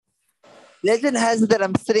 Legend has it that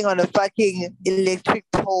I'm sitting on a fucking electric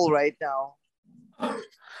pole right now.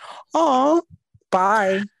 Oh,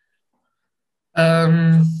 bye.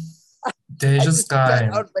 Deja Sky.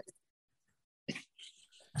 Out my...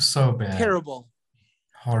 So bad. Terrible.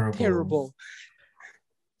 Horrible. Terrible.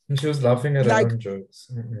 And she was laughing at her Like, own jokes.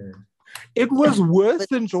 Mm-mm. It was worse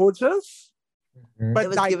than George's. Mm-hmm. But it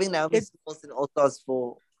was like, giving Naomi Smalls and All-Stars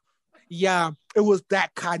 4. Yeah, it was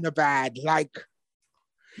that kind of bad. Like,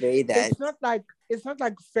 very bad. It's not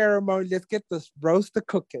like pheromone. Let's get this roaster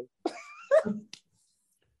cooking.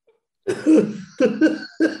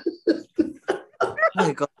 Oh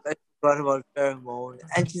my god, I forgot about pheromone.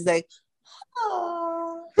 And she's like, oh.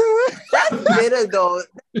 That's better though.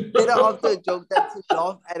 Better of the joke than to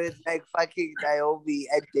laugh at it like fucking Naomi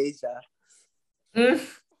and Deja.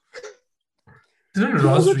 Didn't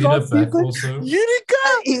Ross read it back also?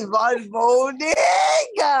 Unica! Evaan moaning!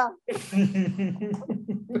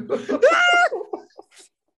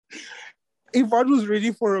 Evaan was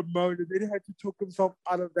ready for a moan and then had to talk himself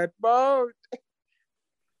out of that moan.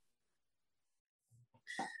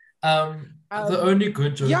 The only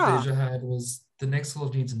good joke Deja had was the next girl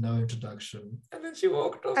needs no introduction. And then she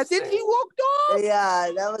walked off.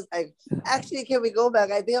 Yeah, that was like, actually, can we go back?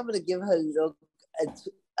 I think I'm going to give her look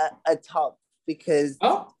a top because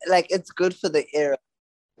like it's good for the era.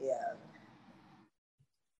 Yeah.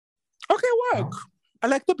 Okay, work. I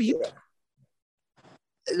like the beat.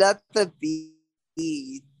 Not the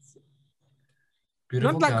beat.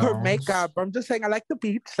 Beautiful Not like gowns. her makeup. I'm just saying I like the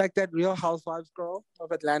beats, like that Real Housewives girl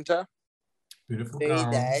of Atlanta. Beautiful very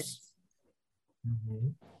gowns. nice. Mm-hmm.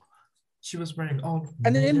 She was wearing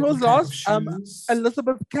and then it was lost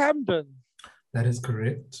Elizabeth Camden. That is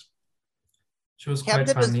correct. She was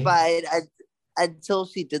Camden quite funny. was fine until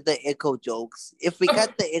she did the echo jokes. If we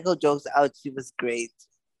got the echo jokes out, she was great.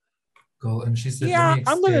 Girl, and she said, yeah,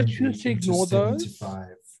 I'm gonna choose to ignore 75.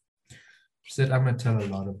 those. She said, I'm gonna tell a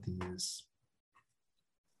lot of these.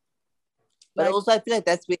 But also, I feel like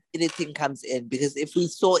that's where editing comes in, because if we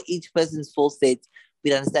saw each person's full state,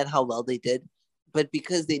 we'd understand how well they did. But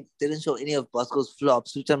because they didn't show any of Bosco's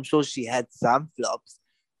flops, which I'm sure she had some flops,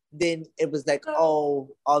 then it was like, oh,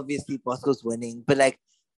 obviously Bosco's winning. But like,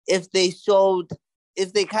 if they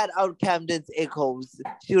cut out Camden's echoes,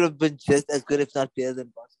 she would have been just as good, if not better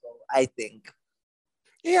than Bosco, I think.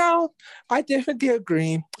 Yeah, I definitely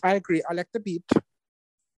agree. I agree. I like the beat.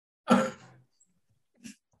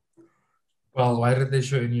 Well, why did they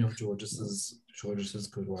show any of George's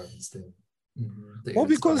good ones then? Mm-hmm. Well,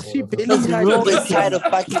 because she barely had Rue was tired of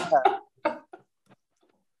fucking her.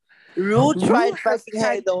 Rue tried fucking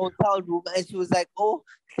her in the hotel room, and she was like, oh,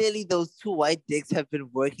 clearly those two white dicks have been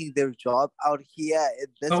working their job out here in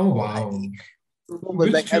this honey. Rue was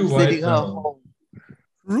Which like, I'm sending her now? home.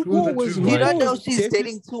 Rue was you don't know she's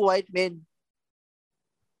dating two white men.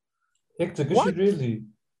 Hector, is she really?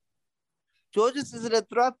 Georges is in a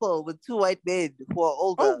throuple with two white men who are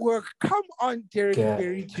older. Oh, work. Come on, Derek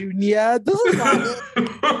Berry Jr. This is not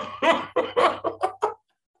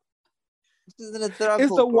She's in a throuple, Is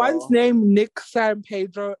the one's name Nick San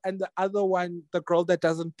Pedro and the other one the girl that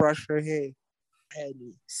doesn't brush her hair?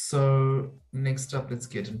 Penny. So, next up, let's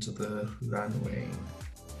get into the runway.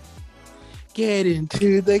 Get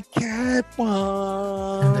into the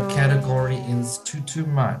catwalk. And the category is Tutu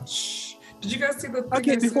Much. Did you guys see the thing?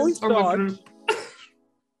 Okay, before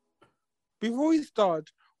we start,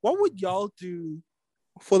 what would y'all do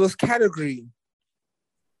for this category?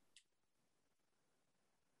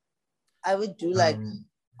 I would do like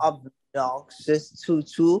obnoxious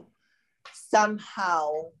tutu.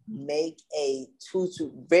 Somehow make a tutu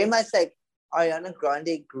very much like Ariana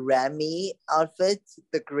Grande Grammy outfit,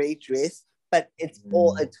 the gray dress, but it's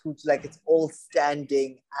all a tutu, like it's all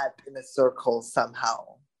standing up in a circle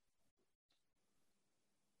somehow.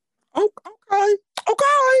 Okay. I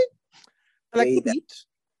like the beat.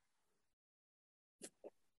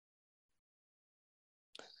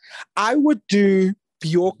 I would do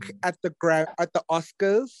Bjork at the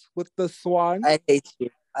Oscars with the swan. I hate you.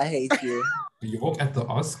 Bjork at the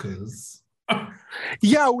Oscars?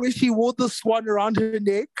 Yeah, where she wore the swan around her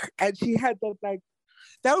neck and she had that like,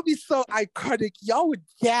 that would be so iconic. Y'all would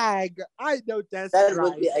gag. I know that right.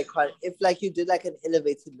 Would be iconic. If like you did like an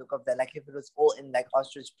elevated look of that, like if it was all in like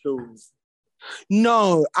ostrich plumes.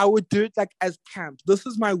 No, I would do it like as camp. This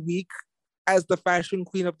is my week as the fashion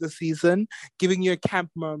queen of the season, giving you a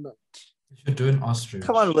camp moment. You should do an ostrich.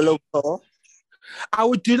 Come on, Willow Pearl. I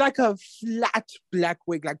would do like a flat black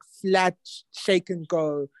wig, like flat shake and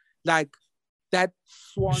go, like that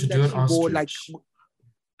swan should that do an she wore. Like ostrich.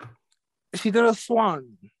 she did a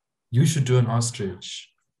swan. You should do an ostrich.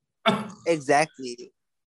 Exactly.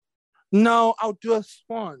 No, I'll do a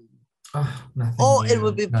swan. Nothing Oh, new, it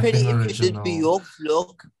would be nothing pretty original. if you did Bjork's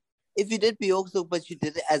look. If you did Bjork's look, but you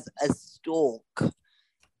did it as a stork.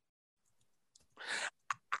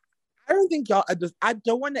 I don't think y'all understand. I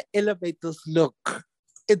don't want to elevate this look.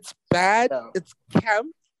 It's bad, it's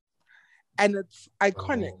camp, and it's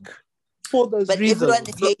iconic for those but reasons.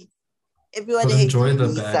 Everyone But hates enjoy the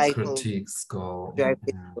bad recycled critiques, girl.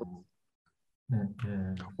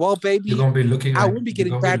 Well, baby, you're gonna be looking I like, won't be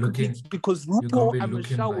getting bad critiques because RuPaul and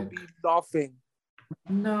Michelle will be laughing.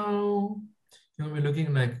 No, you're gonna be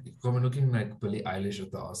looking like Billie Eilish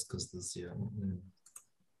at the Oscars this year.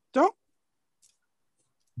 Don't.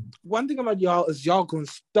 One thing about y'all is y'all gonna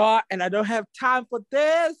start, and I don't have time for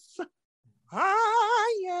this.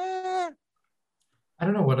 Yeah. I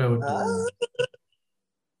don't know what I would do,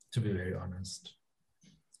 to be very honest.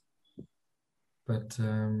 But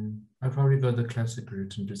I'd probably go the classic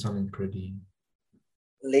route and do something pretty.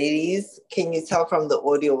 Ladies, can you tell from the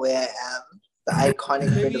audio where I am? The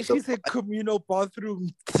iconic. Maybe she said communal bathroom.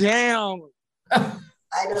 Damn.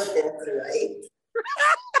 I know that's right.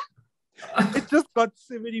 It just got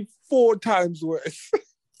 74 times worse.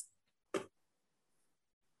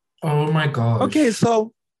 Oh my gosh. Okay,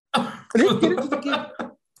 so let's get into the game.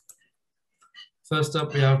 First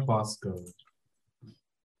up, we have Bosco.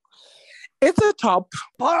 It's a top.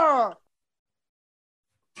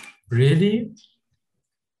 Really?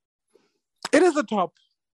 It is a top.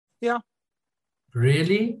 Yeah.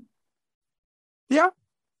 Really? Yeah.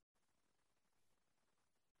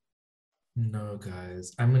 No,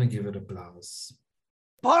 guys. I'm going to give it a blouse.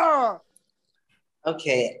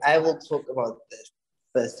 Okay, I will talk about this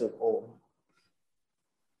first of all.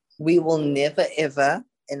 We will never ever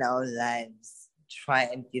in our lives try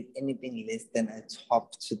and give anything less than a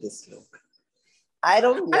top to this look. I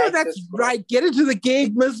don't like that's this right. Get into the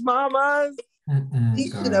game, Miss Mamas.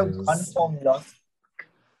 We should have confirmed lost.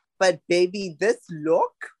 But baby, this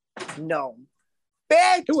look, no.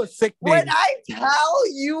 Bitch, it was sick, when I tell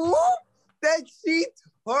you that she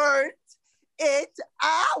turned it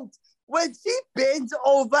out, when she bends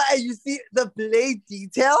over and you see the blade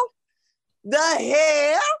detail, the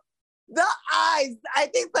hair, the eyes, I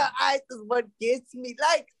think the eyes is what gets me.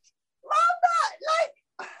 Like, mama,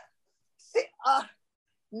 like, she,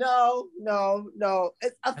 no.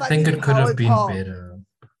 It's I think it could have been better.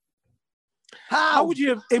 How would you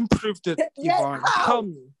have improved it, Evaan? Tell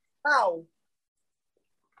me. How?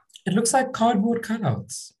 It looks like cardboard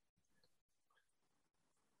cutouts.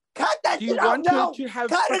 Cut that Do you shit want out, her to have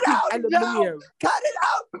cut it out, aluminium? no, cut it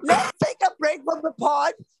out. Let's take a break from the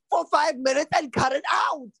pod for 5 minutes and cut it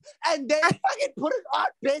out. And then fucking put it on,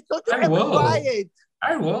 bitch. Don't you ever try it.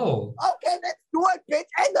 I will. Okay, let's do it, bitch.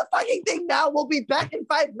 And the fucking thing now. We'll be back in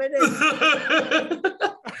 5 minutes.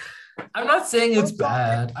 I'm not saying it's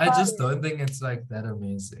bad. I just don't think it's like that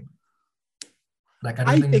amazing. Like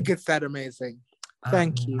I think it's that amazing.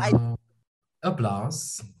 Thank you. A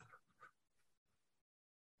blouse.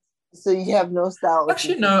 So you have no style.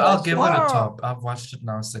 Actually, no, I'll give it a top. I've watched it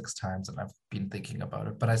now 6 times and I've been thinking about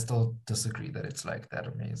it, but I still disagree that it's like that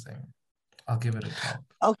amazing. I'll give it a top.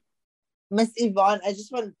 Okay. Miss Evaan, I just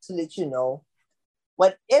wanted to let you know,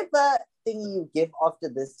 whatever thing you give after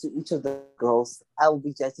this to each of the girls, I will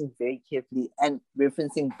be judging very carefully and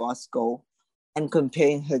referencing Bosco and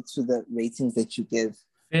comparing her to the ratings that you give.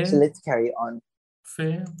 Fair. So let's carry on.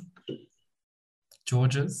 Fair.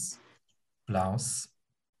 George's blouse.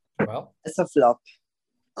 Well, it's a flop.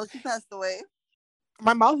 Oh, she passed away.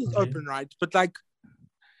 My mouth is open, right? But like,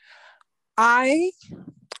 I'm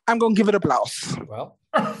gonna give it a blouse. Well,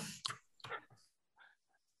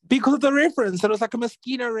 because of the reference, it was like a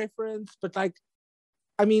Moschino reference, but like,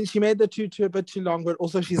 I mean, she made the tutu a bit too long, but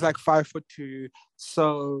also she's like 5'2",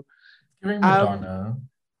 so. Giving Madonna.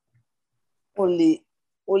 Uli,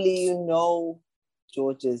 you know,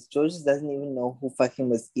 George's doesn't even know who fucking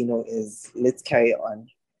Moschino is. Let's carry on.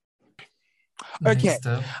 Okay,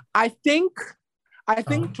 I think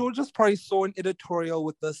George's probably saw an editorial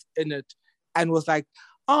with this in it and was like,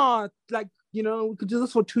 like, you know, we could do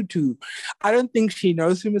this for Tutu. I don't think she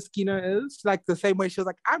knows who Moschino is. Like the same way she was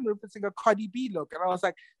like, I'm referencing a Cardi B look. And I was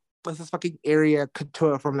like, this is fucking area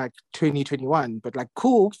couture from like 2021. But like,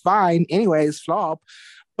 cool, fine. Anyways, flop.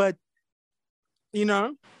 But, you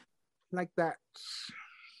know, like that.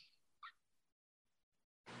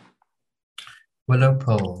 Willow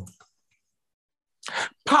Pole.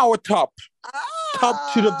 Power top.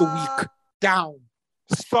 Top tune of the week. down.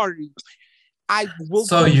 Sorry. I will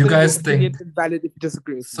So you guys your opinion think invalid if you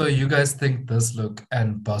disagree with so me. you guys think this look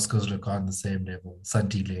and Bosco's look are on the same level?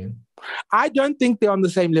 Sandile. I don't think they're on the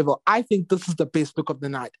same level. I think this is the best look of the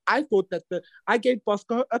night. I thought that I gave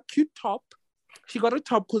Bosco a cute top. She got a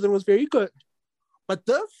top because it was very good. But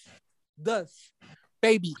this,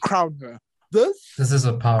 baby, crown her. This is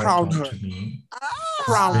a power crown top her. to me.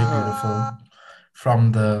 Crown Very her. beautiful.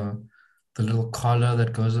 From the little collar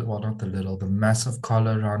that goes, well, not the little, the massive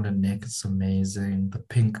collar around her neck. It's amazing. The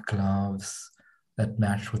pink gloves that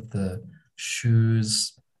match with the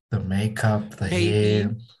shoes, the makeup, the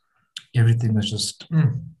hair. Everything is just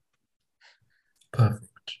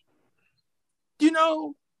perfect. You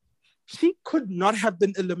know, she could not have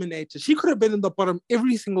been eliminated. She could have been in the bottom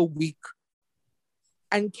every single week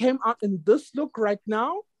and came out in this look right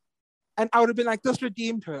now, and I would have been like, this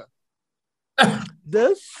redeemed her.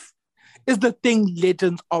 This is the thing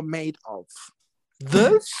legends are made of.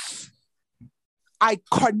 This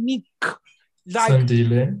iconic, like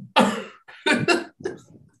Sandile.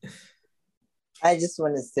 I just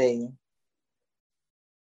want to say,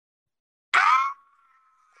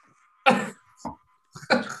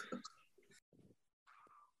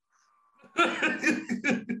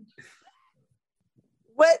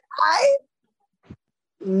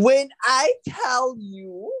 when I tell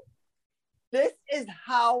you, this is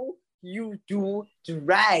how you do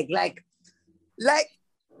drag, like this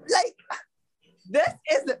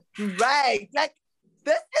is drag, like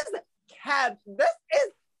this is camp, this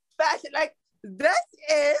is fashion, like this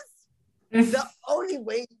is the only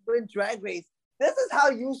way to win Drag Race. This is how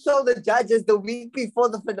you show the judges the week before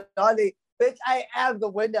the finale, bitch, I am the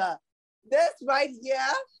winner. This right here,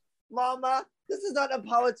 mama, this is not a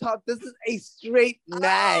power top. This is a straight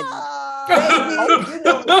man. Baby, you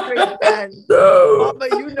know a straight man. No. Mama,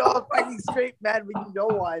 you know a fucking straight man when you know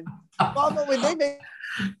one. Mama, when they make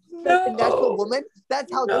a natural woman,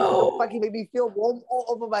 that's how they fucking make me feel warm all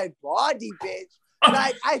over my body, bitch.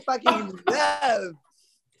 Like, I fucking love.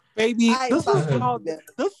 Baby, this is how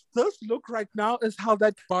this look right now is how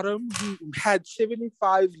that bottom who had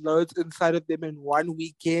 75 loads inside of them in one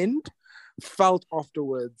weekend felt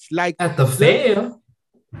afterwards. Like at the fair.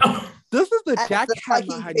 This is the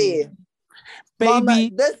jackhammer, honey. Baby, Mama,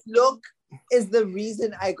 this look is the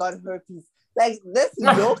reason I got herpes. Like this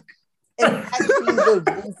look is actually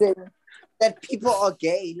the reason that people are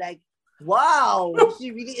gay. Like, wow,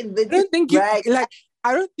 she really invented drag.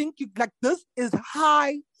 I don't think you like this is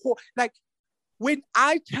high. Like when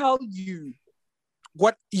I tell you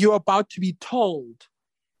what you're about to be told,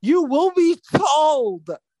 you will be told.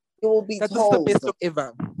 You will be that told. This is the best look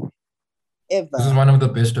ever. This is one of the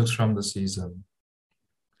best looks from the season.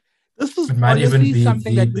 This is honestly even be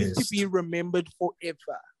something that best. needs to be remembered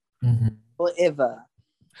forever. Mm-hmm. Forever.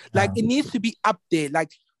 Like it needs to be up there.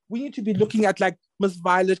 Like we need to be looking at like Miss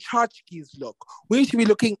Violet Chachki's look. We need to be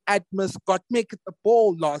looking at Miss Got Make at the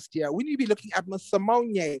Ball last year. We need to be looking at Miss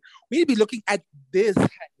Simone. We need to be looking at this.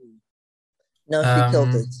 No, she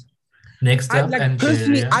killed it. Next up,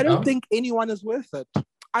 personally, I don't think anyone is worth it.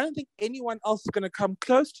 I don't think anyone else is gonna come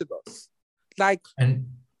close to this. I think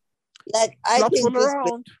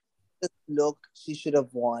this look she should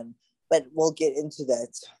have won, but we'll get into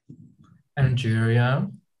that. Nigeria.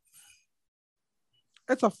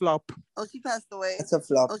 It's a flop. Oh, she passed away. It's a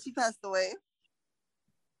flop. Oh, she passed away.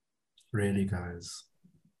 Really, guys.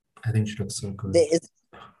 I think she looks so good.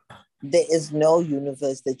 There is no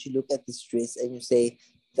universe that you look at this dress and you say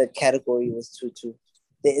the category was Tutu.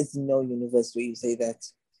 There is no universe where you say that.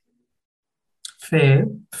 Fair.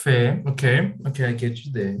 Okay, I get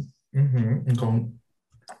you there. I'm going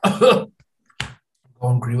to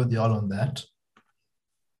agree with y'all on that.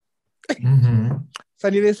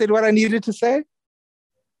 Sandile said what I needed to say.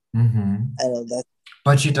 I know that.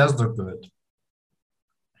 But she does look good.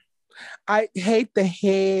 I hate the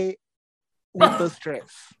hair with this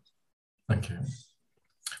dress. Okay.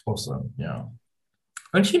 Awesome, yeah.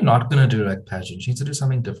 And she's not going to do like pageant. She needs to do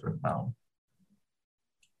something different now.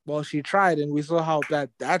 Well, she tried and we saw how bad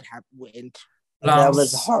that went. That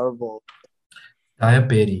was horrible.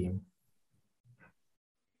 Diabetes.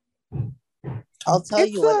 I'll tell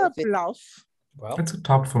you what. Blouse. Well, it's a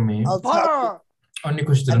top for me. Only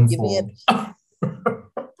because she I'm didn't fall.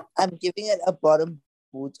 I'm giving it a bottom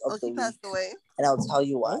boot of the week. Passed away. And I'll tell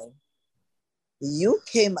you why. You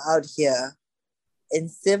came out here in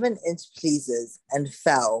 7-inch pleasers and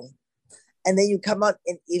fell. And then you come out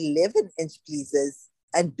in 11-inch pleasers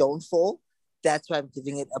and don't fall. That's why I'm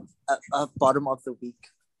giving it a bottom of the week.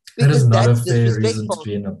 That is because not a that's fair reason to disrespectful.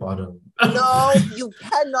 be in a bottom. No, you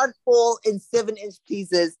cannot fall in 7-inch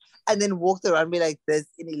pleases and then walk the runway like this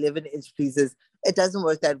in 11-inch pleases. It doesn't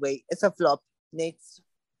work that way. It's a flop. Next.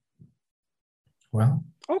 Well,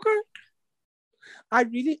 okay. I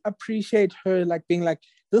really appreciate her like being like,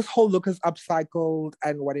 this whole look is upcycled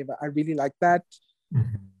and whatever. I really like that.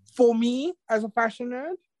 mm-hmm. For me as a fashion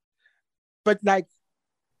nerd, but like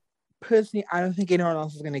personally, I don't think anyone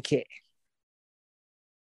else is gonna care.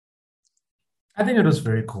 I think it was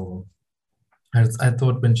very cool. I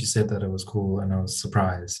thought when she said that it was cool and I was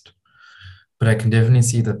surprised. But I can definitely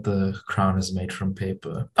see that the crown is made from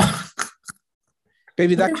paper.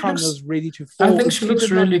 Baby, that crown was ready to fall. I think she looks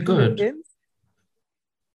really good. It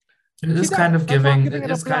is kind of giving. It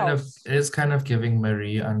is kind of giving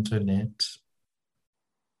Marie Antoinette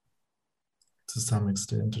to some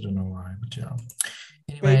extent. I don't know why, but yeah.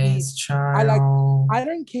 Anyways, child. I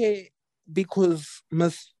don't care because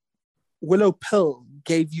Miss Willow Pill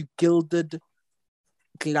gave you gilded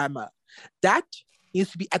glamour. That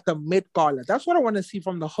needs to be at the Met Gala. That's what I want to see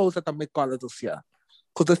from the host at the Met Gala this year.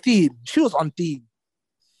 Because the theme, she was on theme.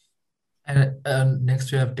 And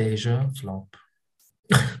next we have Deja, flop.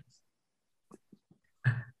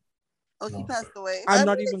 Oh, he passed away. I'm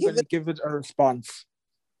not even going to give it a response.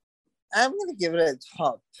 I'm going to give it a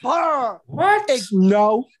top. What?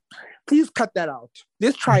 No. Please cut that out.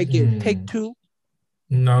 Let's try again. Take 2.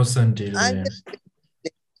 No, Sandile. I'm going to give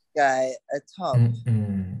this guy a top.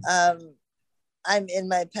 I'm in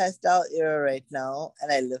my pastel era right now,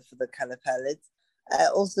 and I live for the color palette. I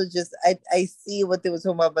also I see what they were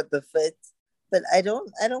talking about the fit, but I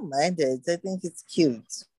don't mind it. I think it's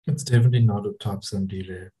cute. It's definitely not a top,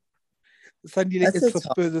 Sandile. Sandile, it's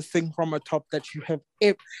the furthest thing from a top that you have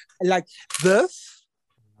ever, like this.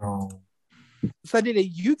 No. Sandile,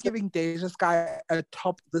 you giving Deja Sky a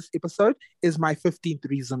top this episode is my 15th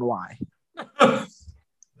reason why.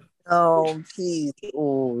 Oh, please,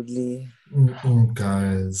 Uli.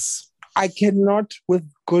 Guys. I cannot, with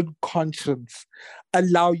good conscience,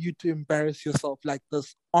 allow you to embarrass yourself like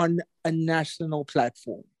this on a national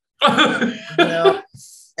platform. No.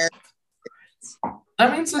 I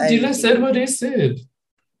mean, Sandile said what he said.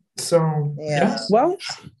 So, yeah. Well,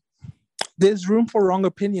 there's room for wrong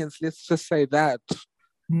opinions. Let's just say that.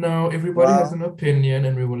 No, everybody has an opinion,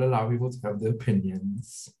 and we will allow people to have their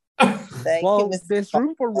opinions. Thank you, Mr. There's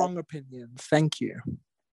room for wrong opinions. Thank you.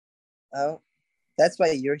 Oh, that's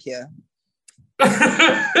why you're here.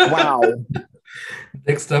 Wow.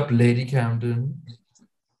 Next up, Lady Camden.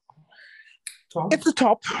 It's a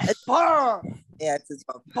top. Yeah, it's a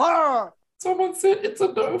top. Someone said it's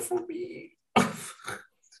a no for me.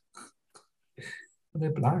 They're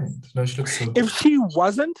blind. No, she looks so good. If she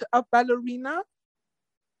wasn't a ballerina,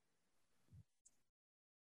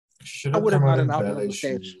 I would have not allowed her on the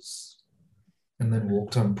stage. And then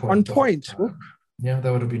walked on point. On point. Yeah,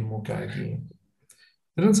 that would have been more gaggy.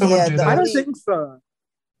 Didn't someone do that? I don't think so.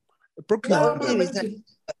 Brooklyn is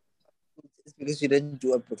because you didn't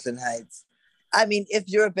do a Brooklyn Heights. I mean, if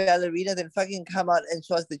you're a ballerina, then fucking come out and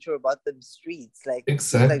show us that you're about them streets. Like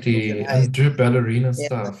exactly, and do ballerina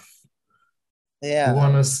stuff. Yeah. We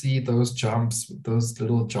want to see those jumps, those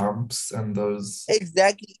little jumps, and those.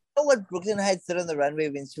 Exactly. You know what Brooklyn Heights did on the runway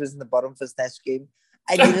when she was in the bottom for Snatch Game?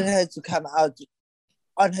 I needed her to come out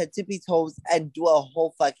on her tippy toes and do a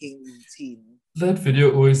whole fucking routine. That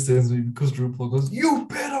video always says me because RuPaul goes, "You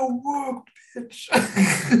better work, bitch."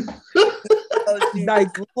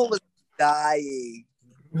 Like RuPaul was dying.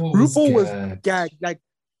 RuPaul was gagged. Like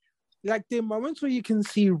there are moments where you can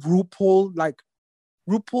see RuPaul, like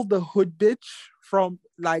RuPaul the hood bitch from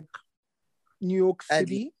like New York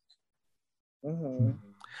City. Mm-hmm.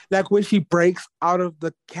 Like when she breaks out of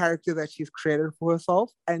the character that she's created for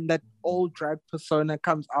herself and that old drag persona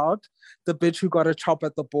comes out, the bitch who got a chop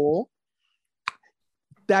at the ball.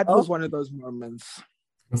 That was one of those moments.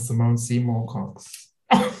 Simone Seymour Cox.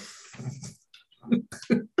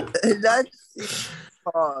 That's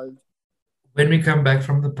hard. When we come back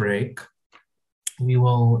from the break, we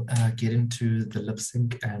will get into the lip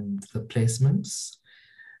sync and the placements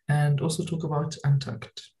and also talk about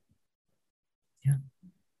Untucked. Yeah.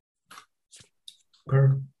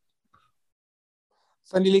 Girl.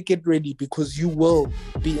 Sandile, get ready because you will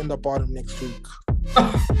be in the bottom next week.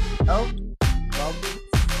 Oh.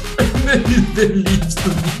 And then leaves the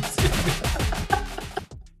meeting.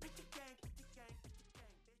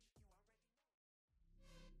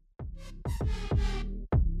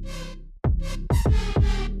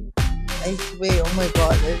 I swear, oh my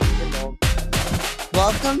god, I don't even know.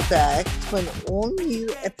 Welcome back to an all-new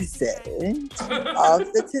episode of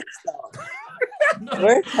the Tit Stop.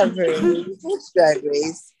 We're covering RuPaul's Drag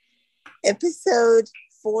Race Episode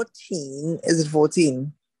 14. Is it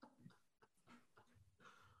 14?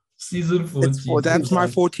 Season 14. That's my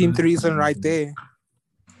 14th reason right there.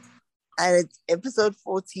 And it's episode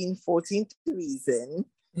 14, 14th reason.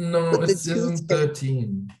 No, it's season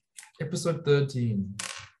 13. Episode 13.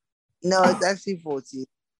 No, it's actually 14.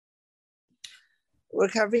 We're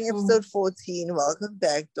covering episode 14. Welcome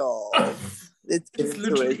back, dolls. Let's get It's into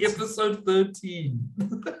literally it. episode 13.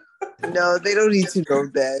 No, they don't need to know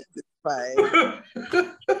that. It's fine.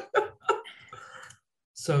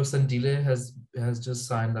 So Sandile has just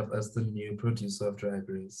signed up as the new producer of Drag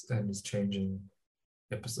Race and is changing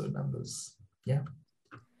episode numbers. Yeah.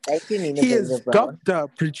 He is Dr.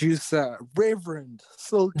 Producer, Reverend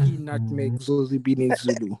Silky Nutmeg Zozibini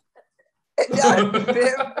Zulu.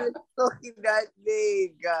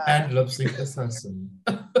 And lip sync assassin.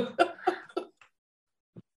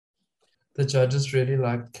 The judges really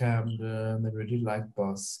liked Camden, they really liked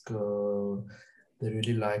Bosco, they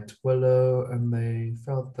really liked Willow, and they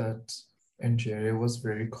felt that Angeria was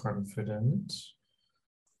very confident.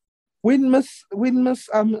 When Miss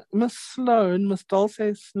Sloan, Miss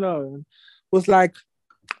Dulce Sloan, was like,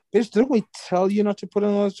 "Bitch, didn't we tell you not to put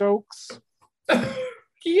in those jokes?"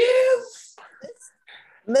 Yes.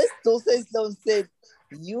 Miss Dulce Sloan said,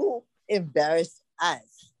 "You embarrassed us.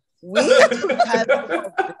 We took time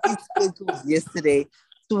from our schedules yesterday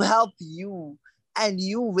to help you, and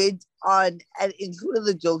you went on and included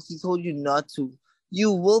the jokes we told you not to.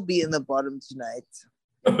 You will be in the bottom tonight."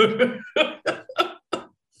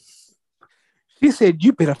 She said,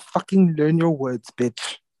 "You better fucking learn your words,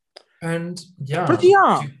 bitch." And yeah. But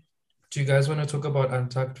yeah. Do you guys want to talk about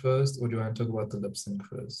Untucked first, or do you want to talk about the lip sync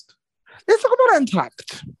first? Let's talk about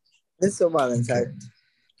Untucked. Let's talk about Untucked. Okay.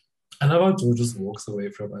 I love how Joe just walks away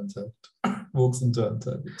from Untucked. Walks into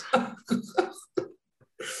Untucked.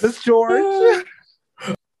 Miss George.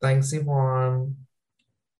 Thanks, Evaan.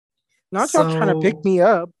 Not y'all trying to pick me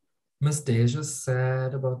up. Miss Deja's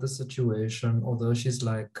sad about the situation, although she's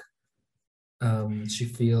like, she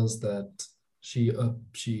feels that she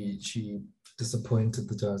disappointed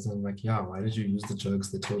the judge, and I'm like, yeah, why did you use the jokes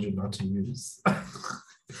they told you not to use?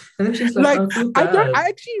 And then she's like,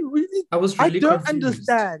 I was really confused.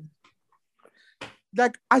 Understand.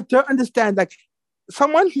 Like, I don't understand. Like,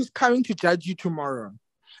 someone who's coming to judge you tomorrow,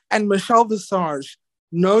 and Michelle Visage,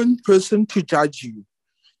 known person to judge you,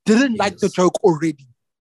 didn't like the joke already.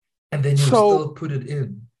 And then you still put it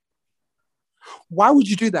in. Why would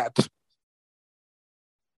you do that?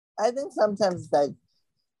 I think sometimes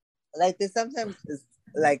like there's sometimes it's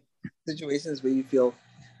like situations where you feel,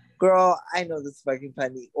 girl, I know this is fucking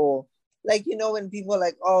funny. Or like, you know, when people are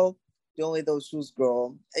like, oh, don't wear those shoes,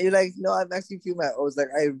 girl. And you're like, no, I'm actually feeling my O's. Like,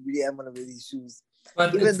 I really am gonna wear these shoes.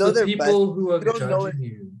 But even though the people who are judging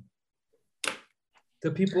you.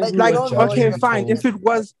 The people who are judging okay, fine. If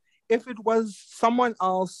it was someone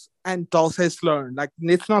else and Dulce Sloan, like,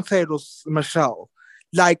 let's not say it was Michelle,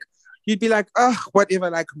 like, you'd be like, ugh, whatever,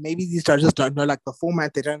 like, maybe these judges don't know, like, the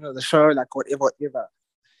format, they don't know the show, like, whatever.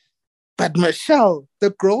 But Michelle, the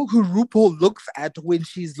girl who RuPaul looks at when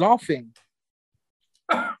she's laughing.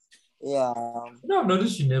 Yeah. No, I've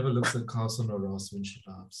noticed she never looks at Carson or Ross when she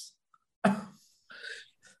laughs.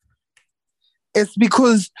 It's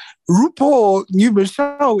because RuPaul knew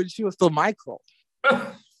Michelle when she was still Michael.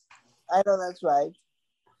 I know that's right.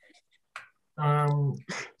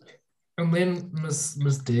 And then Miss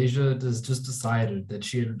Deja has just decided that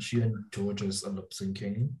she and Georges are lip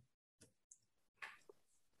syncing.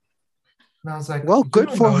 And I was like, well,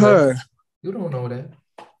 good for her. You don't know that.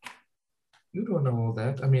 You don't know all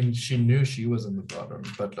that. I mean, she knew she was in the bottom,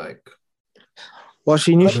 but like... Well,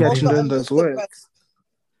 she knew she had to learn those words.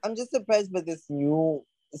 I'm just surprised by this new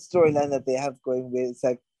storyline that they have going where it's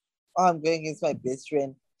like, oh, I'm going against my best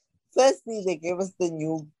friend. Firstly, they gave us the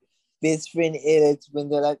new best friend edit when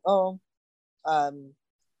they're like, oh,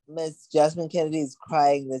 Miss Jasmine Kennedy is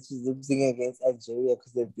crying that she's lip syncing against Algeria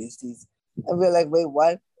because they're besties. And we're like, wait,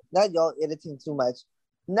 what? Now y'all editing too much.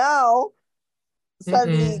 Now,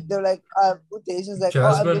 suddenly they're like, Deja's like,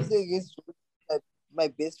 Jasmine. Oh, I'm lip syncing against my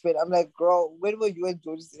best friend. I'm like, girl, when were you and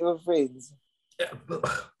George ever friends?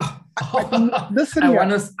 Listen,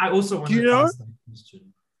 I also want to ask that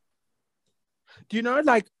question. Do you know,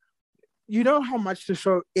 like, you know how much the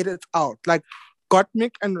show edits out? Like,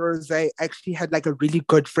 Gottmik and Rose actually had like a really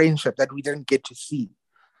good friendship that we didn't get to see.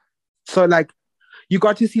 So like, you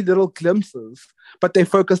got to see little glimpses, but they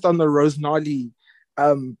focused on the Rose Nolly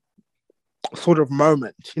sort of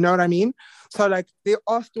moment. You know what I mean? So like, there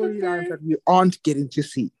are storylines that we aren't getting to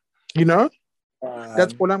see. You know?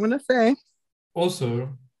 That's all I'm gonna say.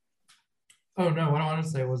 Also, Oh no, what I want to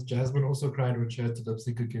say was Jasmine also cried when she had to lip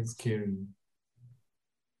sync against Carrie.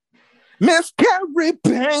 Miss Carrie,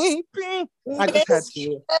 baby. I just had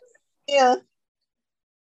to. Yeah.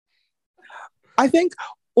 I think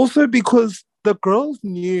also because the girls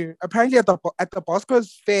knew, apparently at the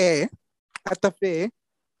Bosco's fair, at the fair,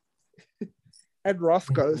 at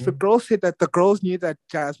Roscoe's, the girls said that the girls knew that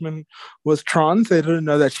Jasmine was trans. They didn't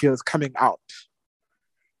know that she was coming out.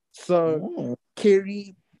 So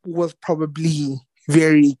Carrie was probably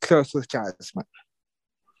very close with Jasmine.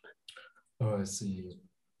 Oh, I see.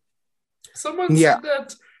 Someone said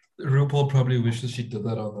that RuPaul probably wishes she did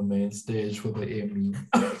that on the main stage for the Emmy.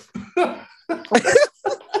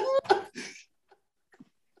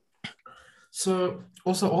 So,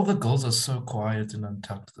 also, all the girls are so quiet and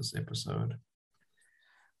untucked this episode.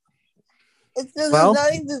 It's just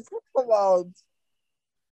nothing to talk about.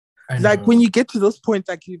 Like, when you get to this point,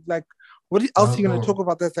 like, what else are you going to talk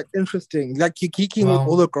about that's, like, interesting? Like, you're geeking with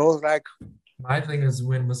all the girls, like... My thing is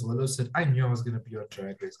when Miss Willow said, I knew I was going to be on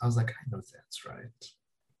Drag Race. I was like, I know that's right.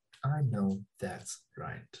 I know that's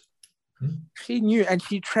right. She knew, and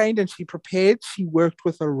she trained and she prepared. She worked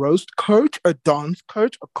with a roast coach, a dance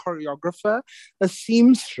coach, a choreographer, a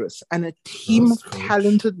seamstress, and a team of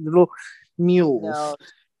talented little mules. No,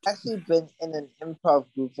 actually been in an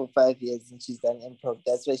improv group for 5 years and she's done improv.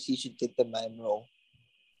 That's why she should get the mime role.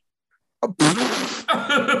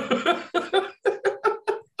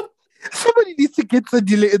 Somebody needs to get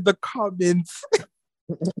Sandile in the comments.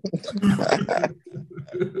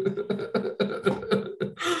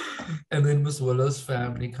 And then Miss Willow's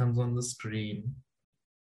family comes on the screen.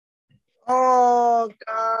 Oh,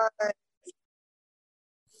 God.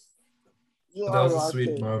 That was a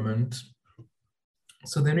sweet moment.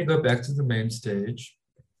 So then we go back to the main stage,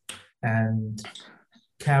 and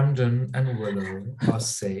Camden and Willow are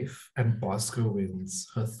safe, and Bosco wins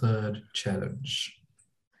her third challenge.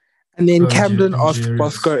 And then Camden asked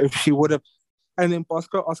Bosco if she would have, and then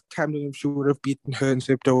Bosco asked Camden if she would have beaten her and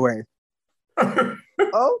swept away.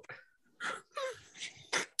 Oh?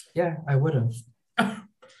 Yeah, I would have.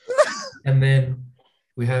 And then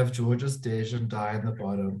we have George's, Deja, and Di in the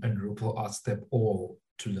bottom, and RuPaul asked them all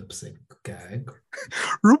to lip sync gag.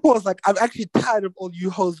 RuPaul's like, I'm actually tired of all you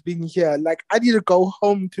hoes being here. Like, I need to go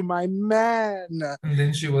home to my man. And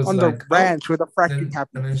then she was on like, the ranch where the fracking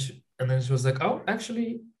happened. And then she was like, oh,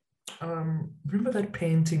 actually, remember that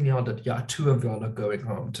painting y'all did? Yeah, 2 of y'all are going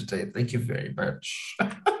home today. Thank you very much.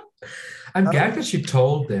 I'm gagged that she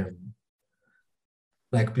told them.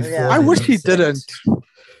 Like before. I wish she didn't.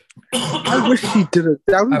 I wish she didn't.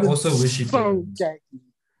 That would have been so gaggy.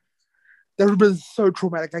 That would have been so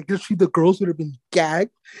traumatic. Like, literally, the girls would have been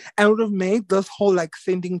gagged and would have made this whole, like,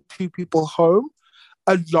 sending 2 people home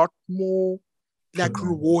a lot more, like,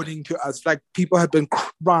 rewarding to us. Like, people had been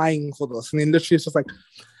crying for this. And then literally it's just like,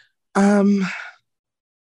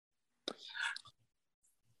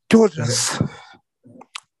 Georges,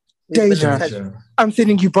 Deja, I'm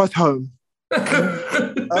sending you both home.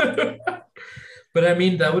 But I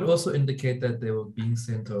mean, that would also indicate that they were being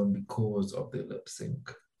sent home because of their lip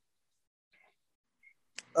sync.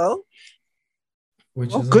 Oh?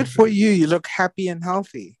 Well, good for you. You look happy and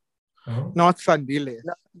healthy. Oh? Not Sandile.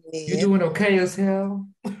 You doing okay as hell?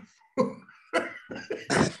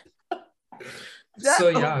 So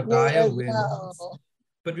yeah, Daya wins.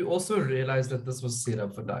 But we also realized that this was set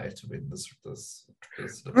up for Daya to win this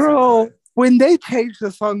Bro, when they changed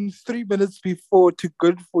the song 3 minutes before to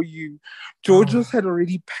Good For You, Georges had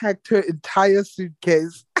already packed her entire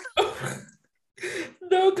suitcase.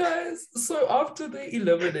 No, guys. So after they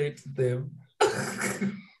eliminated them,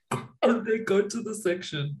 and they go to the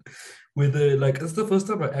section where they it's the first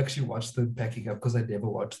time I actually watched them packing up because I never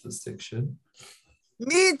watched this section.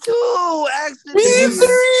 Me too, actually.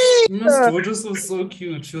 Miss Georges was so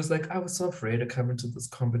cute. She was like, I was so afraid to come into this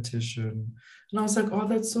competition. And I was like, oh,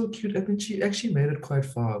 that's so cute. And then she actually made it quite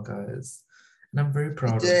far, guys. And I'm very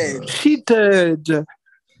proud of her. She did.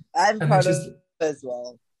 I'm proud of her as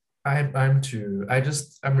well. I'm too.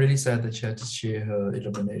 I'm really sad that she had to share her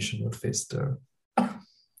elimination with Festa.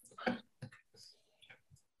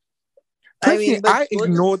 I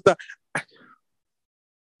ignored the...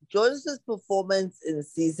 Georges' performance in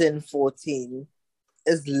season 14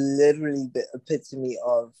 is literally the epitome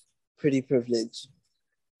of pretty privilege.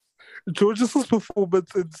 Georges'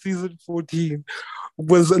 performance in season 14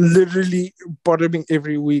 was literally bottoming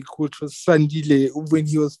every week, which was Sandile when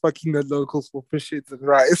he was fucking the locals for fish heads and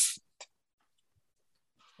rice.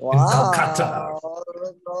 Wow. In Calcutta.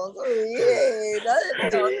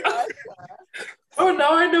 Oh,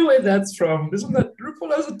 now I know where that's from. This one that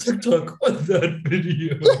RuPaul has a TikTok on that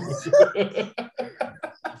video.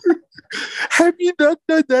 Have you not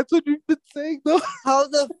known that's what we've been saying though? How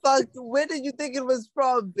the fuck? Where did you think it was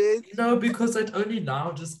from, bitch? No, because it only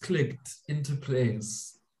now just clicked into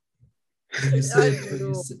place. When you said,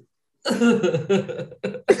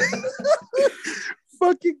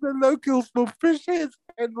 Fucking the locals for fish heads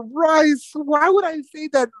and rice. Why would I say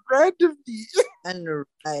that randomly? And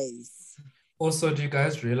rice. Also, do you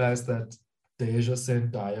guys realize that Deja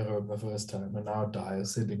sent Daya home the first time, and now Daya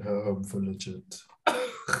is sending her home for legit?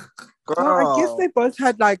 Well, I guess they both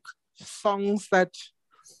had like songs that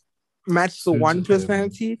match the one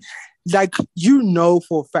personality. Like, you know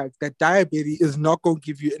for a fact that Diabetes is not going to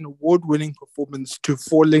give you an award-winning performance to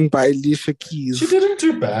Falling by Alicia Keys. She didn't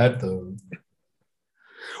do bad though.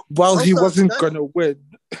 Well, he wasn't going to win.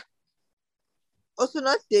 Also,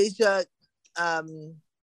 not Deja. No,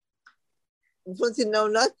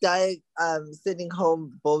 not Dia. Sending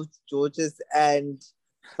home both Georges and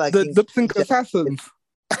the Lip Sync Assassins.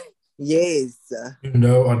 Yes. You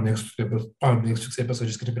know, on next week's episode,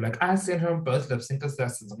 she's gonna be like, I sent home both Lip Sync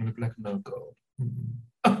Assassins. I'm gonna be like, no, girl.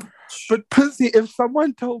 But Pussy, if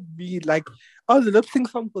someone told me like, oh, the lip sync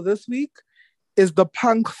song for this week is the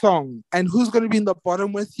Punk song, and who's gonna be in the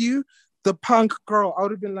bottom with you? The Punk girl. I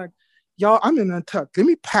would have been like, y'all, I'm in a tuck. Let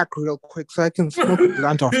me pack real quick so I can smoke a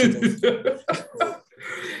blunt after this.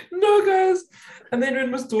 No, guys. And then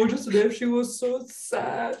when Miss Georges left, she was so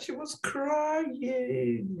sad. She was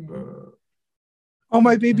crying. Oh,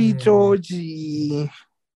 my baby Georgie.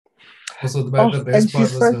 Also, the best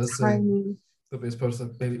part was her saying, the best part was,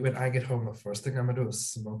 baby, when I get home, the first thing I'm going to do is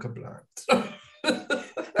smoke a blunt.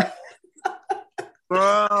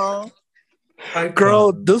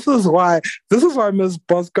 Girl, this is why Miss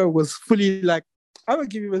Bosco was fully like, I'm going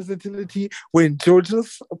to give you versatility when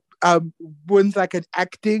Georges wins like an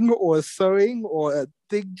acting or a sewing or a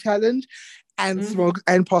thing challenge and smokes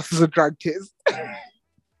and passes a drug test.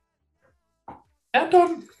 And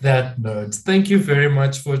on that note, thank you very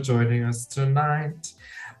much for joining us tonight.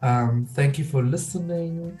 Thank you for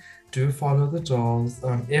listening. Do follow the dolls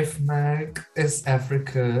on FMAG S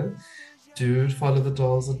Africa. Do follow the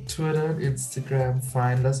dolls on Twitter and Instagram.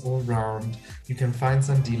 Find us all round. You can find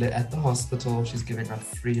Sandile at the hospital. She's giving out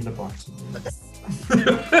free lobotomies.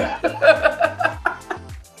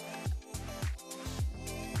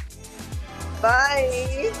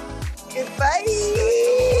 Bye. Goodbye.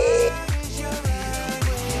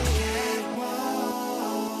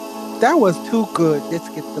 That was too good. Let's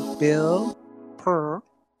get the bill per.